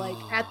and they're like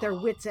at their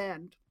wits'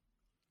 end.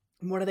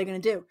 And what are they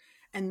going to do?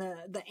 And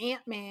the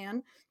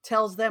Ant-Man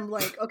tells them,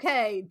 like,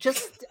 okay,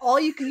 just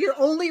your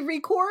only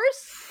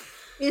recourse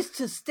is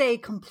to stay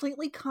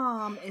completely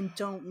calm and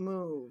don't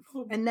move.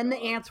 And then the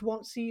ants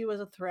won't see you as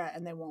a threat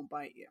and they won't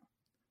bite you.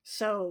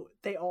 So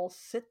they all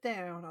sit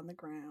down on the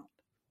ground.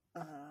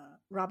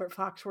 Robert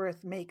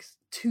Foxworth makes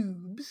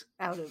tubes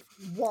out of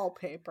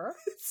wallpaper.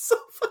 It's so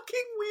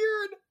fucking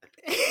weird.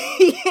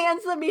 He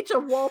hands them each a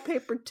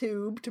wallpaper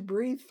tube to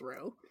breathe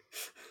through.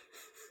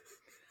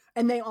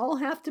 And they all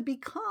have to be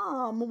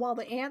calm while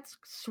the ants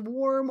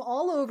swarm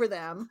all over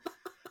them,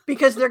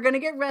 because they're going to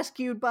get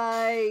rescued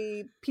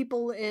by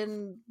people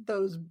in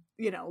those,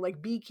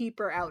 like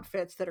beekeeper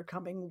outfits that are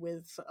coming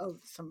with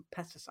some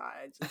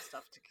pesticides and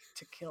stuff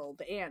to kill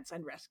the ants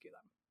and rescue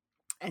them.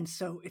 And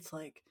so it's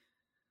like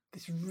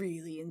this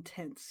really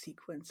intense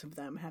sequence of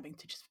them having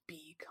to just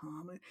be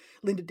calm. And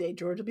Linda Day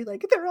George will be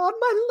like, they're on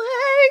my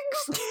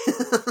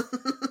legs.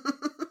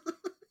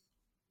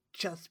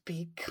 Just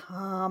be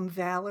calm,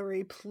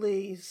 Valerie,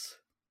 please.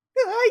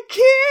 I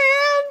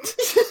can't.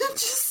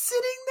 Just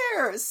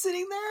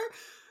sitting there,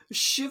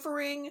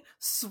 shivering,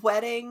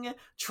 sweating,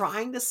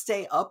 trying to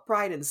stay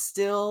upright and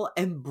still,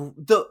 and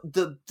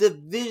the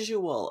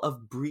visual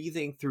of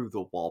breathing through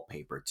the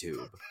wallpaper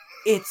tube.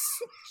 It's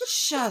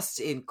just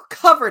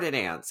covered in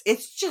ants.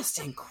 It's just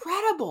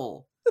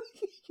incredible.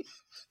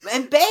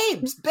 And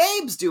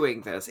babes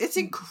doing this. It's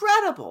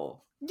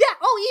incredible. Yeah.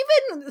 Oh,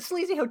 even the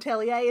sleazy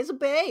hotelier is a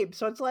babe.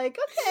 So it's like,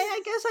 okay,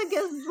 I guess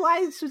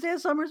why Suzanne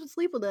Summers would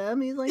sleep with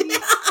him. He's like,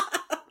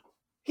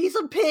 he's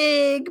a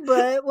pig,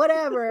 but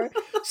whatever.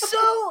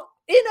 So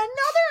in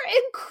another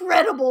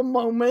incredible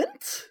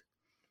moment,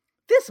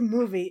 this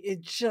movie,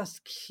 it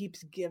just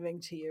keeps giving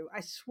to you.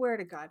 I swear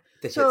to God.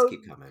 The hits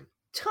keep coming.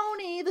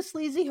 Tony, the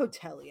sleazy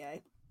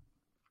hotelier,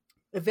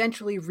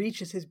 eventually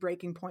reaches his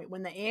breaking point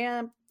when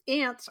the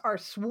ants are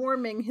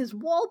swarming his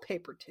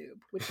wallpaper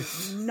tube, which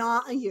is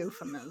not a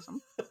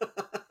euphemism.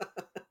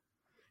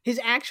 His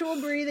actual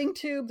breathing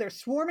tube, they're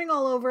swarming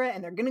all over it,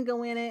 and they're gonna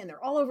go in it, and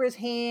they're all over his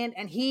hand,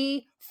 and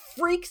he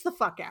freaks the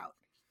fuck out.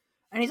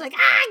 And he's like,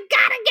 I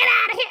gotta get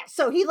out of here!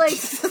 So he like He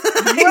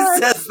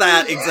says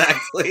that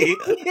exactly.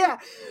 Yeah.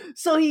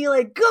 So he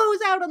like goes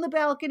out on the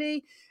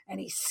balcony, and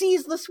he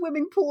sees the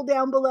swimming pool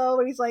down below,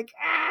 and he's like,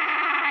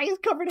 he's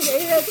covered in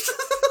ants.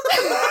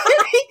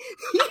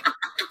 he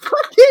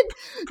fucking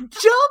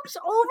jumps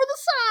over the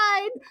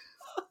side,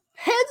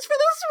 heads for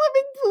the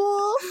swimming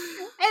pool,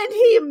 and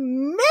he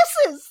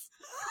misses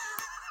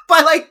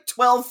by like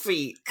 12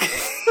 feet. He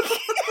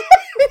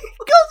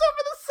goes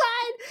over the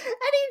side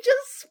and he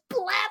just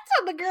splats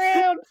on the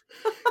ground.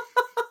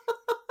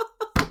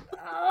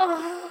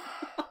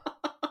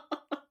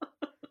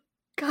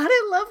 God,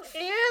 I love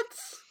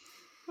ants.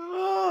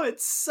 Oh,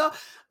 it's so...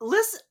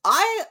 Listen,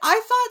 I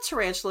thought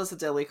Tarantulas of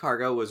Deadly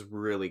Cargo was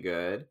really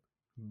good,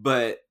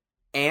 but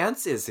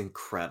Ants is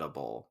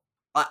incredible.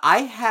 I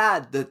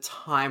had the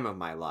time of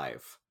my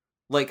life.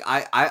 Like,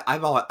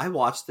 I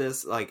watched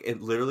this, like,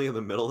 literally in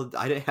the middle of...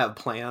 I didn't have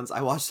plans.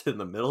 I watched it in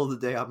the middle of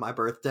the day on my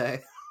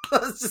birthday. I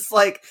was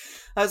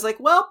like,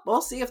 well,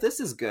 we'll see if this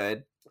is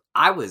good.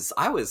 I was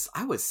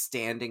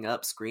standing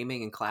up,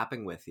 screaming and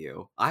clapping with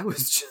you. I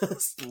was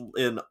just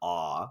in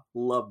awe.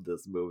 Loved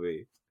this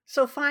movie.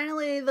 So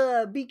finally,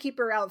 the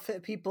beekeeper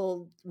outfit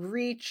people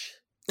reach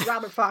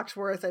Robert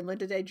Foxworth and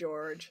Linda Day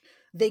George.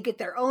 They get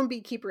their own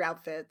beekeeper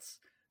outfits.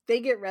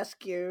 They get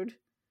rescued.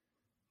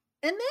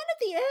 And then at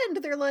the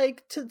end, they're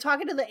like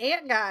talking to the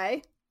ant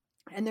guy.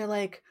 And they're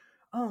like,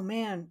 oh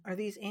man, are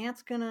these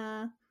ants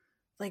gonna,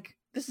 like,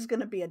 this is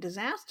gonna be a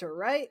disaster,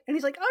 right? And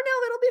he's like, oh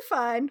no, it'll be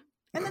fine.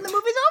 And then the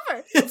movie's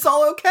over. It's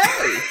all okay.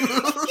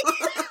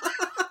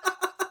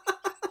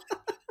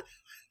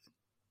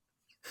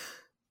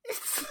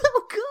 It's so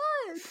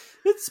good.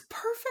 It's a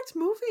perfect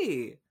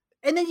movie.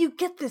 And then you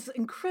get this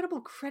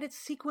incredible credit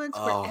sequence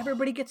Oh. where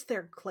everybody gets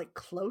their, like,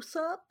 close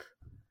up.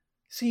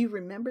 So you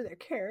remember their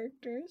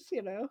characters,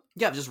 you know?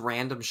 Yeah, just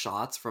random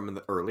shots from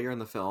earlier in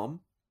the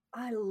film.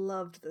 I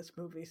loved this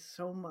movie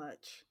so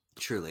much.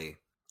 Truly,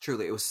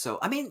 it was so.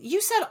 I mean,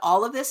 you said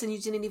all of this, and you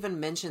didn't even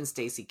mention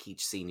Stacy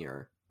Keach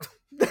Sr.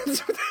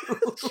 That's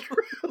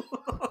true.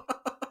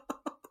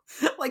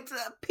 Like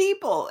the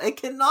people, it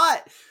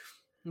cannot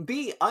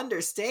be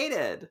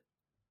understated,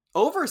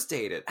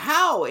 overstated.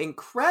 How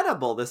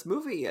incredible this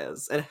movie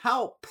is, and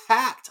how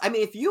packed. I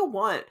mean, if you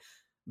want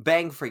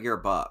bang for your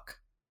buck,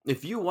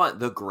 if you want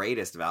the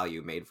greatest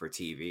value made for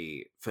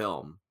TV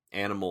film,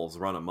 Animals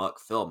Run Amok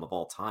film of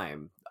all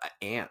time,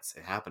 Ants,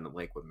 it happened at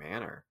Lakewood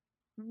Manor.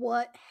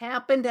 What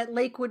happened at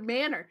Lakewood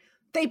Manor?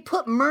 They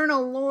put Myrna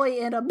Loy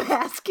in a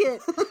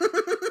basket.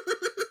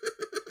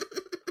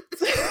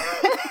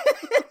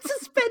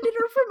 Suspended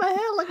her from a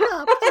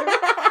helicopter.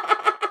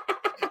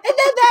 And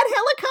then that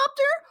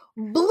helicopter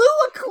blew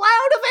a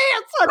cloud of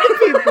ants on the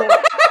people.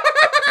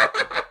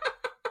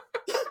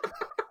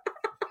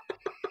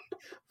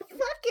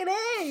 Fucking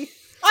A.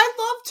 I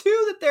love too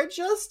that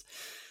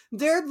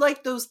they're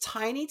like those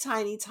tiny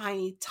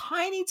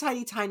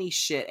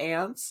shit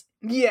ants.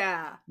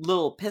 Yeah.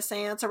 Little piss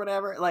ants or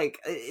whatever. Like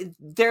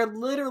they're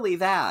literally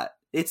that.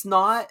 It's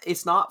not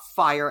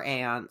fire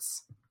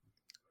ants.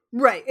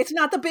 Right. It's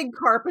not the big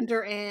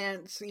carpenter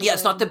ants. Yeah,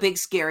 it's not the big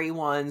scary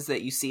ones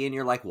that you see and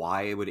you're like,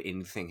 why would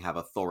anything have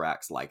a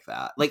thorax like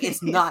that? Like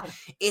it's not,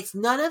 it's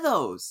none of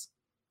those.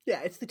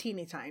 Yeah, it's the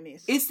teeny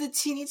tinies. It's the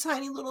teeny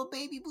tiny little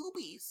baby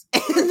boobies.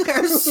 And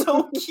they're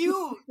so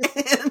cute.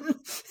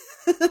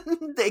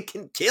 And they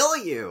can kill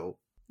you.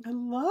 I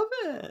love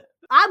it.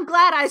 I'm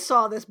glad I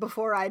saw this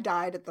before I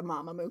died at the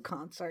Mamamoo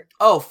concert.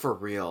 Oh, for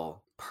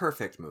real.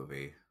 Perfect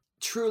movie.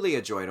 Truly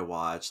a joy to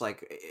watch.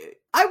 Like,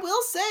 I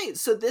will say,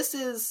 so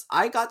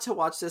I got to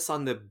watch this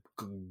on the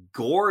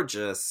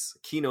gorgeous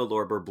Kino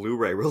Lorber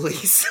Blu-ray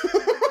release.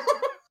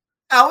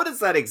 How does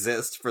that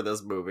exist for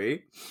this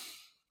movie?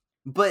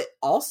 But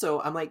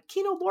also, I'm like,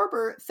 Kino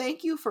Lorber,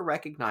 thank you for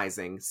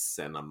recognizing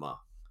cinema.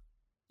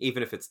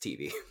 Even if it's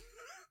TV.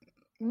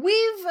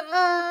 We've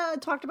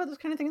talked about this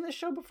kind of thing in the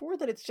show before,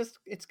 that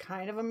it's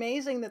kind of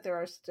amazing that there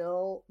are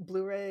still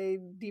Blu-ray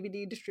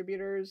DVD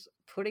distributors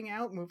putting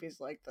out movies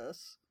like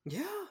this.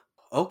 Yeah.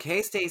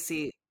 Okay,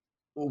 Stacey.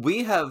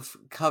 We have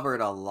covered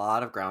a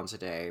lot of ground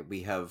today.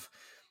 We have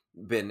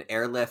been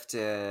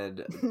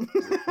airlifted.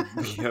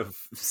 We have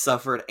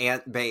suffered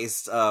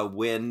ant-based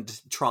wind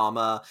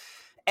trauma.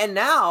 And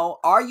now,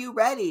 are you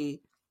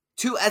ready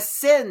to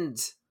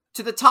ascend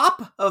to the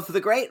top of the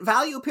Great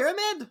Value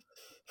Pyramid?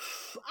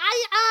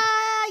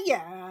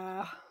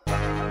 Yeah.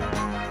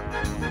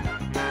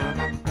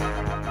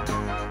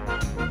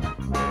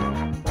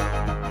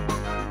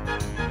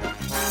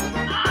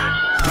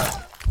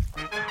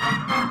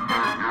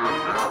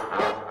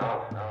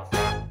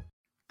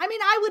 I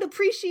mean, I would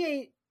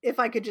appreciate if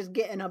I could just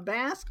get in a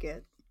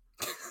basket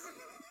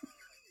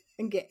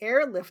and get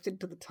airlifted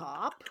to the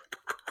top.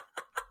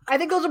 I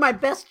think those are my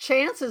best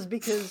chances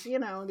because, you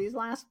know, these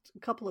last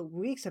couple of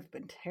weeks have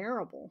been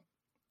terrible.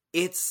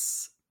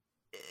 It's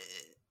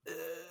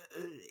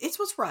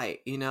what's right,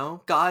 you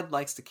know? God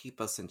likes to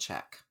keep us in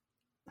check.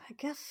 I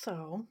guess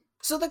so.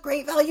 So the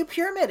Great Value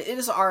Pyramid, it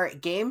is our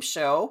game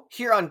show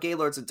here on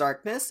Gaylords of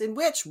Darkness, in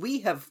which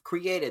we have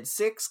created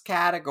 6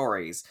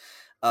 categories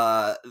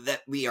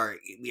that we are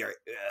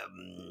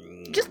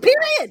just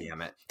period.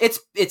 Damn it. It's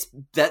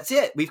that's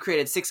it. We've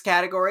created 6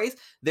 categories.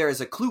 There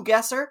is a clue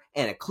guesser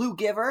and a clue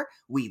giver.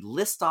 We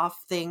list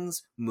off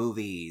things,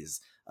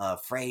 movies,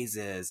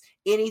 phrases,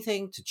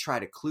 anything to try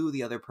to clue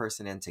the other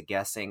person into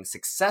guessing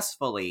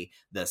successfully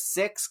the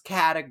 6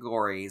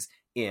 categories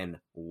in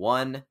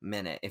 1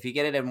 minute. If you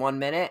get it in 1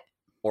 minute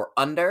or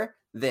under,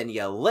 then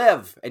you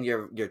live and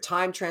your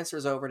time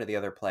transfers over to the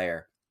other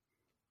player.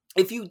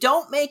 If you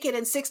don't make it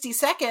in 60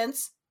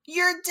 seconds,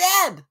 you're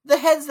dead. The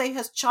Headsley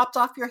has chopped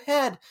off your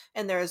head,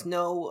 and there is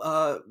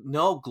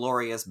no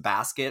glorious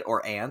basket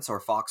or ants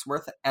or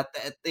Foxworth at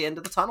the end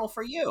of the tunnel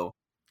for you.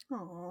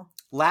 Aww.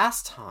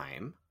 Last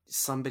time,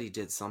 somebody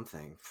did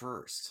something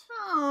first.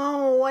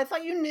 Oh, I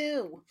thought you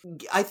knew.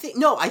 I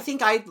think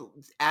I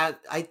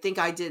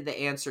did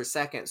the answer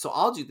second, so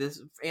I'll do this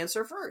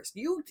answer first.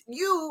 You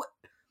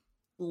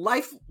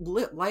life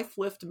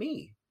lift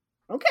me.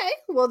 Okay,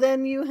 well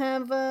then you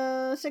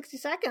have 60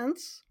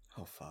 seconds.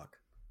 Oh fuck.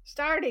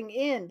 Starting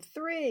in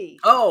 3,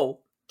 Oh.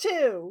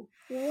 2,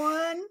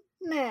 1,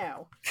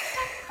 now.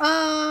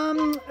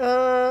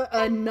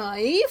 A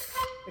knife,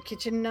 a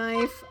kitchen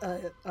knife,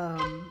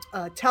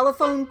 a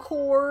telephone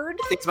cord.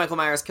 Thinks Michael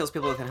Myers kills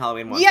people within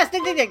Halloween 1. Yes,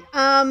 ding, ding, ding.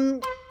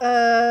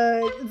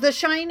 The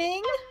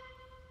Shining,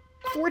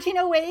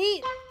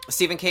 1408.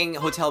 Stephen King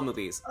hotel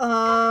movies.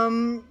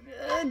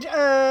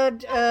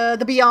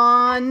 The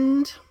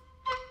Beyond.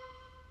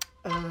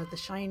 The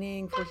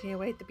Shining,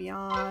 1408, The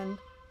Beyond.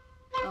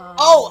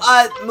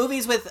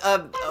 Movies with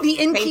The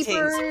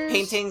Innkeepers.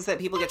 paintings that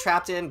people get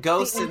trapped in,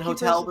 ghosts in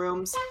hotel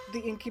rooms. The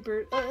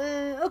Innkeeper.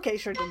 Okay,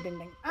 sure, ding, ding,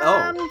 ding.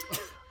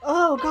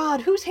 Oh.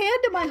 God, whose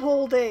hand am I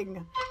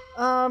holding?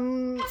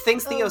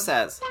 Things Theo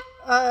says.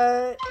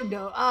 No.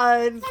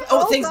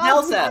 Things God.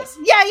 Nell says.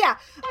 Yeah.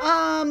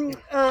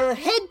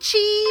 Head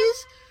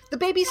Cheese. The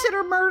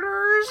Babysitter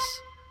Murders.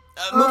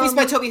 Movies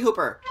by Toby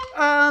Hooper.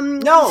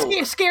 No.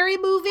 Scary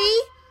Movie.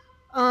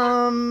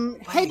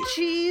 Head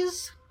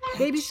Cheese.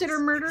 Babysitter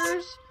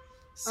Murders.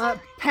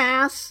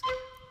 Pass.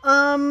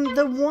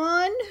 The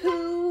one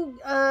who.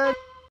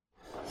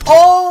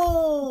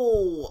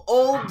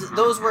 Old.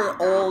 Those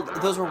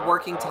were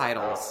working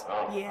titles.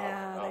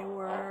 Yeah, they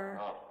were.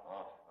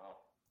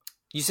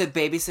 You said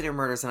Babysitter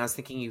Murders, and I was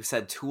thinking you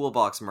said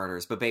Toolbox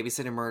Murders, but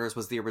Babysitter Murders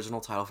was the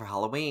original title for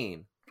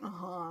Halloween.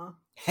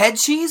 Head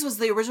Cheese was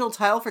the original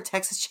title for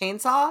Texas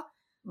Chainsaw?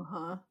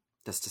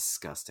 That's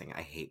disgusting.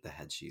 I hate the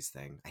head cheese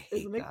thing. I hate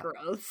Isn't that. It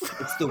gross?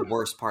 It's the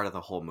worst part of the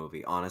whole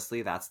movie.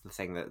 Honestly, that's the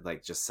thing that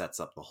like just sets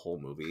up the whole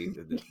movie.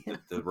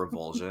 The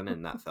revulsion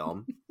in that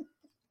film.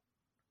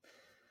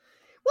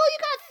 Well, you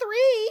got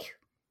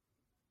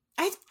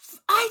 3.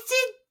 I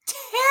did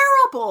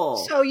terrible.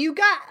 So you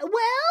got,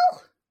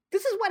 well,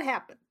 this is what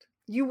happened.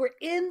 You were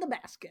in the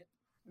basket,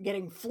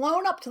 getting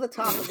flown up to the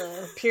top of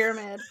the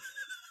pyramid.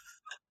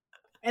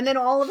 And then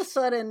all of a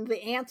sudden,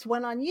 the ants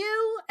went on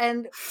you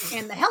and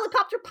the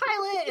helicopter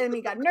pilot, and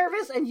he got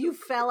nervous, and you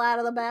fell out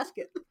of the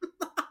basket.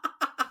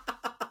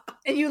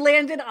 And you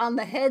landed on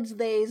the Heads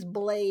They's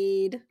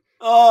blade.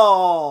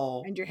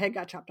 Oh. And your head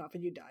got chopped off,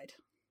 and you died.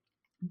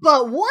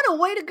 But what a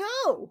way to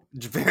go!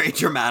 Very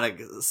dramatic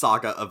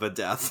saga of a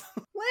death.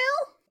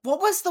 Well, what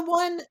was the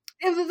one?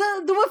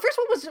 The first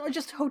one was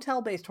just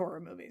hotel-based horror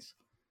movies.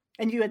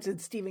 And you had said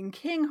Stephen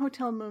King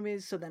hotel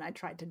movies, so then I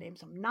tried to name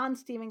some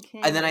non-Stephen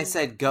King. And then I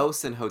said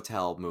ghosts in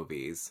hotel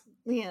movies.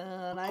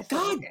 Yeah, and I said,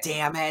 God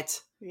damn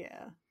it.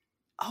 Yeah.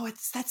 Oh,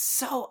 that's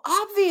so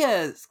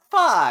obvious.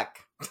 Fuck.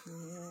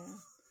 Yeah.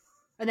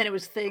 And then it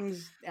was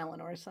Things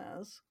Eleanor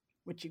Says,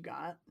 which you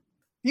got.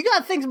 You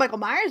got Things Michael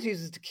Myers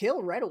uses to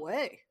kill right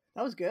away.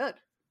 That was good.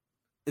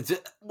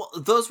 Well,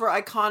 those were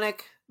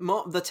iconic.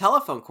 The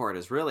telephone cord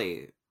is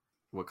really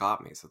what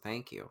got me, so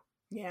thank you.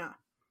 Yeah.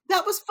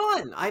 That was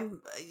fun.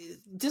 I'm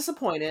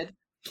disappointed,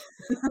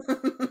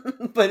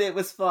 but it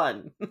was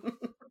fun.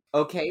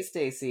 Okay,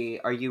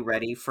 Stacey, are you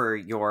ready for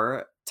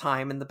your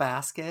time in the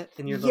basket?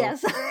 In your little,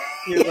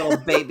 your little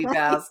baby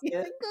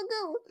basket?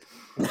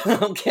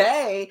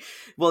 Okay.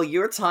 Well,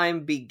 your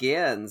time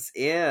begins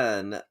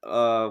in,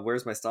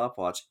 where's my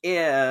stopwatch?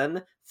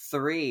 In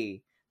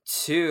 3,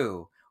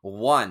 2,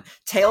 1.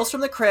 Tales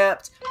from the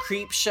Crypt,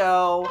 Creep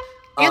Show.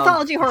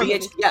 Anthology horror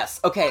movie. Yes.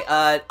 Okay.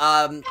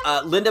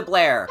 Linda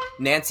Blair,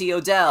 Nancy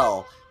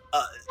O'Dell.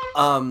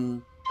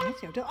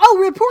 Nancy O'Dell. Oh,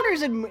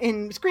 reporters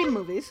in Scream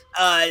movies.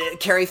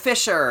 Carrie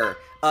Fisher.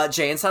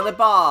 Jay and Silent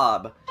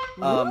Bob.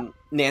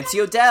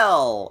 Nancy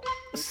O'Dell.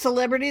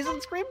 Celebrities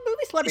in Scream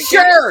movies. Celebrity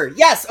Sure. characters?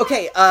 Yes.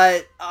 Okay.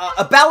 A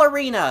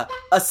ballerina.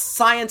 A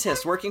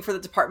scientist working for the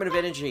Department of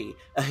Energy.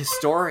 A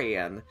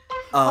historian.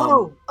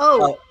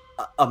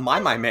 A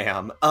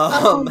ma'am.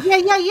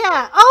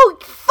 Yeah. Oh,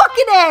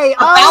 fucking A. A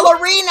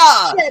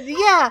ballerina. Shit,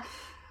 yeah.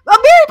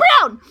 Mary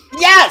Brown.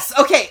 Yes.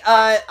 Okay.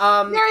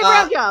 Mary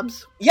Brown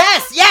jobs.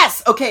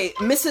 Yes. Okay.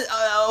 Mrs.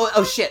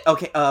 Shit.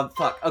 Okay.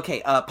 Fuck.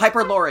 Okay.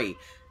 Piper Laurie.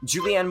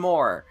 Julianne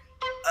Moore.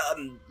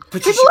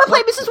 Patricia. People who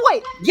play Mrs.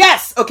 White.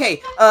 Yes.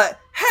 Okay.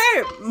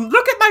 Hey,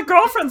 look at my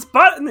girlfriend's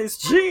butt in these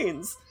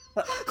jeans.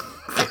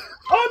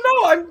 Oh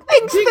no, I'm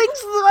things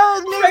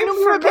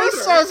Numi Rapace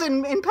says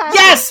in past.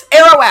 Yes,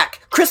 Arawak,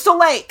 Crystal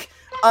Lake,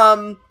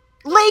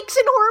 lakes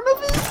in horror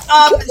movies,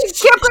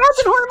 campgrounds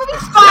in horror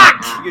movies.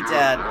 Fuck, you're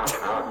dead.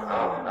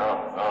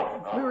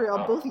 We were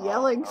all both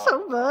yelling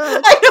so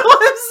much. I know,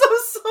 I'm so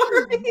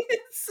sorry.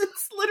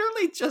 It's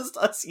literally just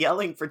us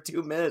yelling for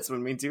 2 minutes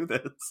when we do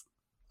this.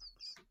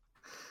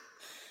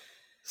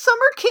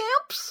 Summer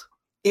camps.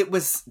 It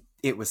was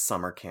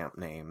summer camp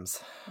names.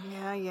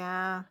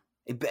 Yeah.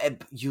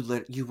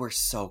 You were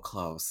so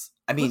close.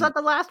 I mean, was that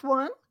the last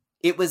one?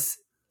 That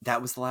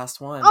was the last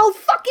one. Oh,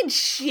 fucking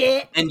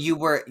shit! And you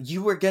were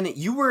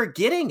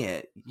getting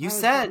it. You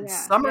said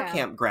summer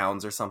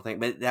campgrounds or something,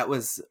 but that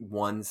was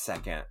 1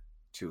 second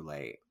too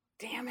late.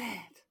 Damn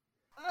it!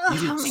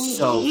 You did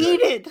so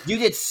good. You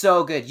did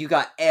so good. You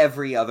got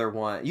every other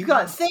one. You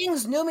got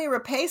things Numi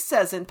Rapace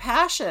says in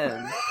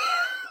Passion.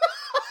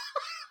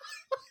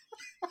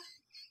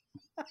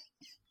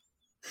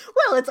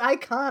 Well, it's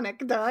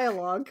iconic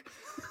dialogue.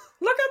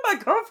 Look at my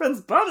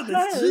girlfriend's butt in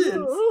his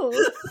jeans.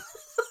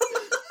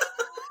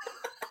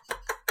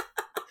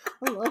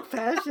 I love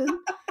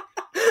Passion.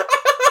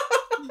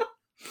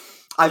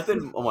 I've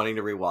been wanting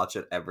to rewatch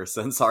it ever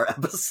since our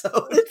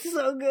episode. It's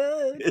so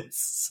good.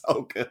 It's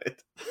so good.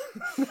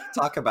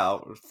 Talk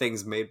about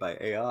things made by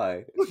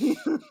AI.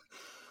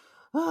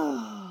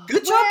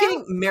 Good job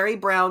getting Mary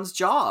Brown's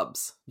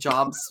jobs.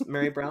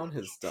 Mary Brown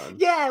has done.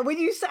 Yeah, when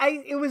you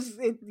say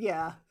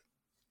yeah.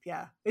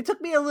 It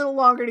took me a little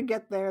longer to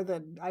get there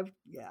than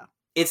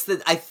It's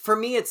for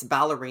me, it's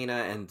Ballerina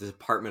and the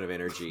Department of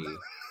Energy.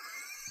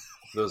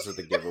 Those are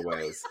the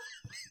giveaways.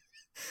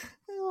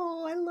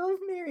 Oh, I love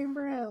Mary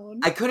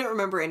Brown. I couldn't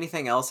remember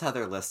anything else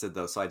Heather listed,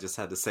 though, so I just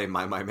had to say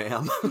my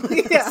ma'am.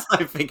 Yeah. So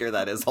I figure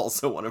that is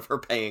also one of her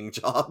paying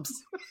jobs.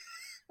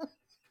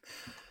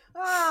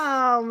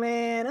 Oh,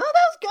 man. Oh, that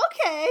was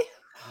okay.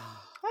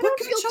 I don't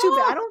feel too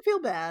bad.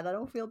 I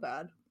don't feel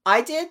bad.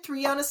 I did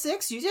 3 out of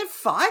 6. You did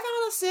 5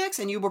 out of 6,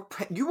 and you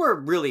were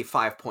really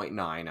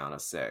 5.9 out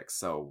of 6.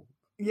 So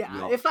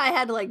yeah, if I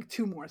had like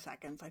 2 more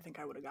seconds, I think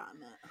I would have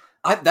gotten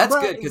that. That's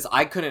good, because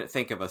I can't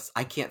think of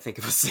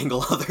a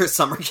single other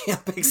summer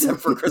camp except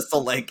for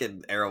Crystal Lake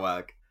and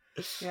Arawak.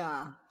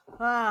 Yeah.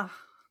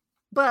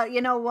 But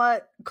you know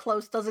what?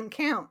 Close doesn't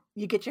count.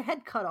 You get your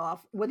head cut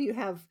off, whether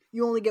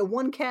you only get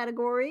 1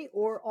 category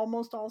or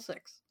almost all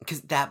 6.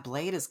 Because that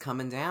blade is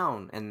coming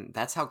down, and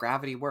that's how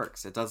gravity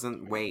works. It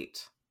doesn't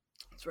wait.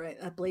 That's right.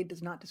 That blade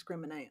does not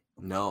discriminate.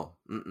 No.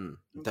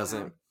 It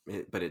doesn't,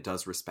 but it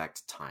does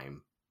respect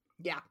time.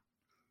 Yeah.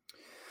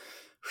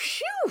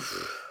 Phew.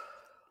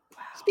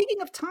 Wow.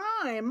 Speaking of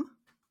time,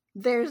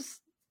 there's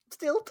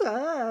still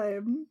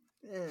time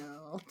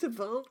to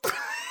vote.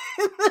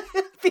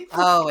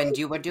 And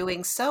you were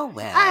doing so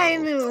well. I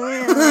knew.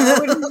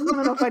 I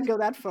don't know if I'd go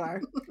that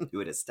far. You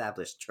would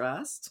establish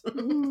trust.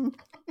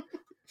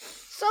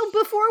 So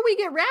before we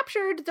get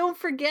raptured, don't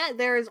forget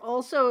there is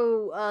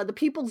also the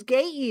People's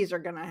Gayies are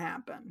going to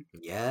happen.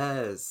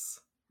 Yes.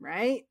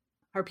 Right?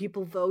 Are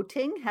people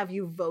voting? Have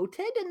you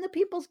voted in the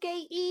People's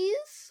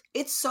Gayies?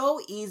 It's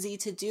so easy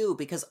to do,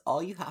 because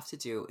all you have to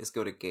do is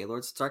go to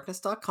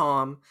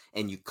gaylordsdarkness.com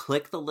and you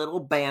click the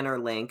little banner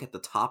link at the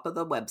top of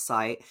the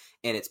website,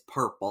 and it's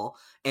purple,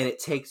 and it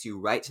takes you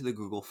right to the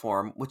Google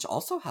form, which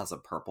also has a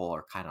purple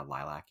or kind of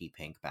lilac-y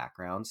pink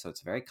background, so it's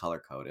very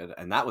color-coded,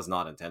 and that was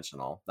not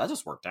intentional. That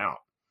just worked out.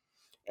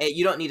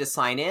 You don't need to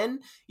sign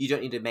in. You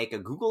don't need to make a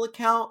Google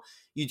account.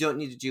 You don't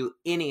need to do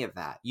any of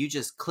that. You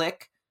just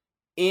click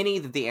any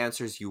of the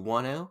answers you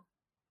want to,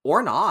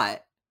 or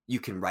not. You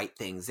can write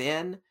things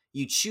in.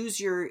 You choose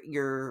your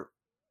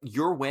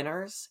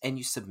winners and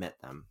you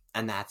submit them,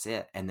 and that's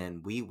it. And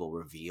then we will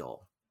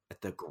reveal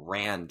at the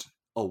grand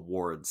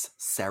awards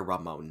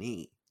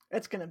ceremony.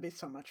 It's gonna be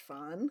so much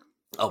fun.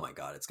 Oh my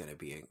god, it's gonna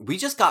be. We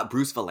just got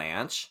Bruce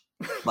Valanche.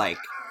 Like,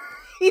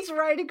 he's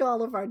writing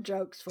all of our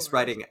jokes for us. He's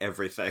writing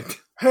everything.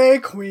 Hey,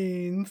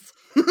 queens.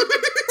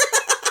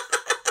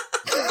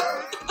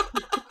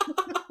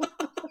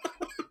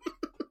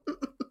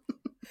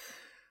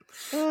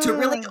 To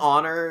really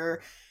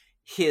honor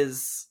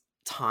his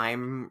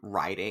time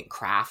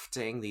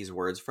crafting these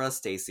words for us,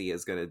 Stacey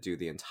is going to do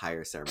the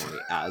entire ceremony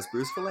as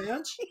Bruce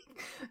Valanche.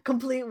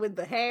 Complete with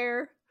the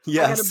hair.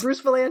 Yes. I got a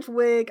Bruce Valanche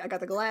wig. I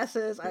got the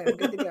glasses. I am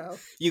good to go.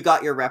 You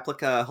got your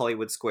replica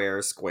Hollywood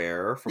Square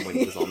from when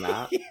he was on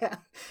that.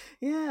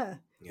 Yeah.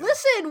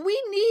 Listen,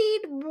 we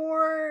need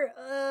more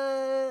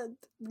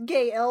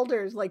gay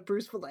elders like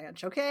Bruce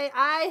Valanche, okay?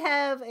 I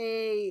have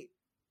a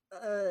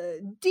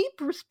deep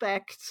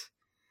respect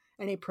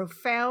and a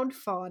profound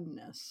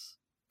fondness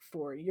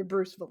for your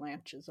Bruce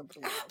Valanches of the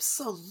world.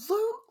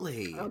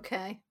 Absolutely.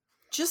 Okay.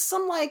 Just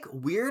some like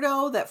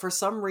weirdo that for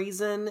some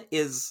reason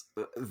is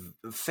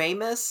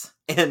famous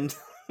and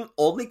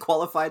only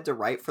qualified to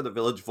write for the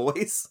Village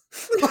Voice.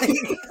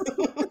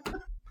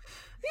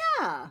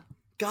 Yeah.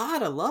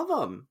 God, I love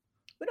him.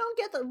 We don't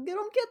get them. You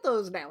don't get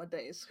those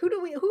nowadays.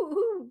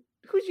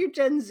 Who's your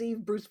Gen Z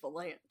Bruce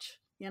Valanche?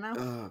 You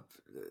know,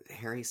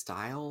 Harry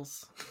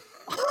Styles.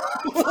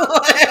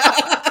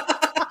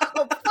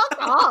 Oh, fuck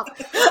off!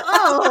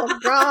 Oh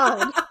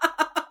god!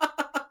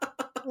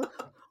 I'm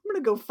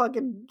gonna go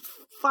fucking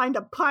find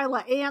a pile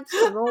of ants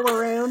to roll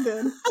around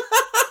in.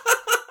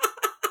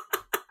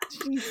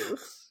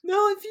 Jesus.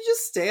 No, if you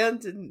just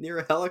stand near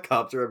a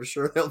helicopter, I'm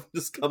sure they'll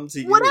just come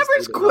to you.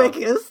 Whatever's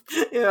quickest.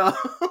 Yeah.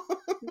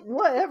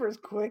 Whatever's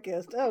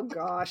quickest. Oh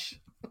gosh.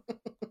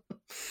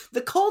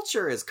 The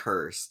culture is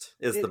cursed,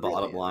 is the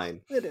bottom line.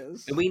 It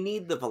is. And we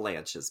need the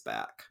Valanches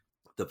back.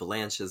 The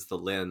Valanches, the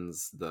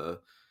Lyns, the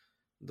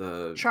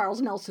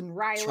Charles Nelson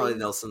Riley. Charlie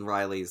Nelson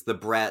Rileys, the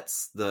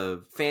Bretts,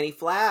 the Fanny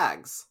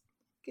Flags.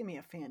 Give me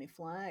a Fanny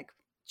Flag.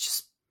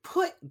 Just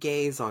put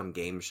gays on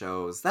game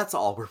shows. That's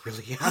all we're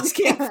really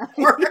asking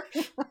for.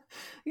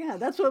 Yeah,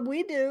 that's what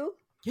we do.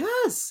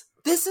 Yes.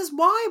 This is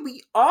why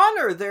we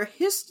honor their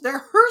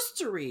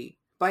history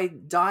by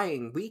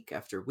dying week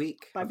after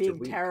week. By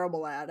being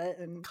terrible at it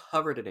and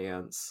covered in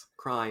ants,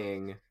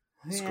 crying,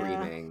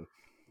 screaming,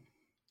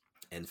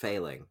 and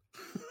failing.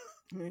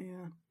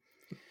 Yeah.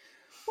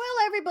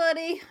 Well,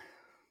 everybody,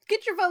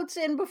 get your votes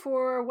in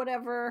before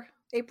whatever,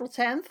 April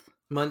 10th.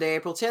 Monday,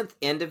 April 10th,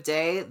 end of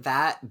day,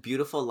 that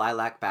beautiful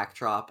lilac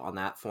backdrop on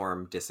that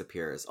form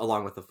disappears,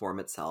 along with the form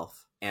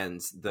itself.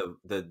 And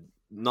the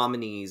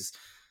nominees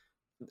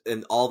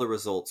and all the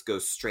results go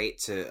straight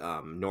to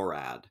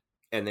NORAD.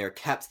 And they're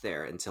kept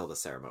there until the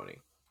ceremony.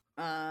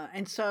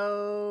 And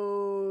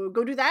so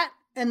go do that.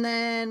 And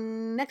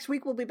then next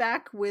week we'll be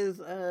back with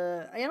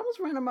Animals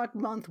Run Amok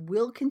Month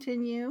will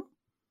continue.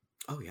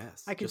 Oh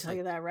yes. I can tell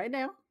you that right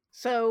now.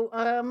 So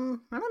I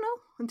don't know.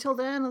 Until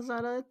then, is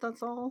that it?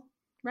 That's all,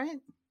 right?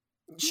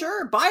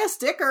 Sure, buy a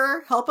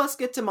sticker. Help us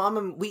get to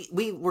Mama.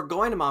 We're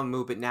going to Mama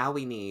Moo, but now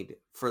we need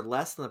for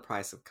less than the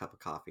price of a cup of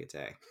coffee a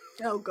day.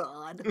 Oh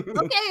God.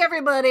 Okay,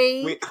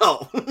 everybody.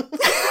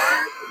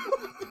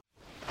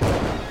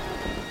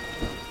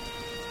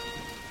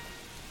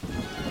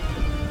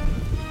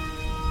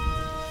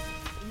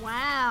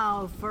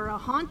 Wow, for a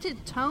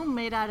haunted tome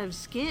made out of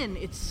skin,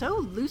 it's so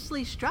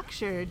loosely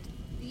structured,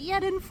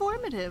 yet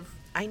informative.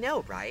 I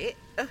know, right?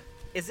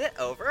 Is it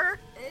over?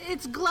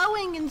 It's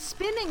glowing and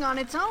spinning on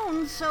its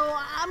own, so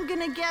I'm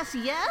gonna guess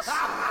yes.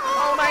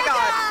 Oh my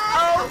god!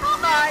 Oh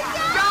my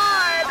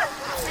god!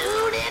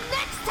 Tune in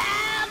next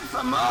time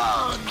for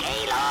more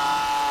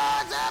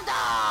Gaylords of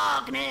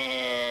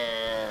Darkness!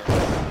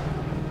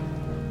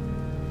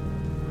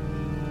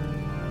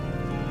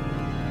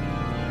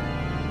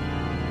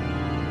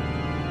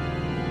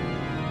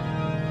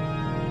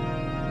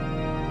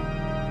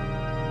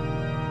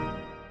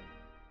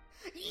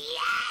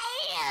 Yeah!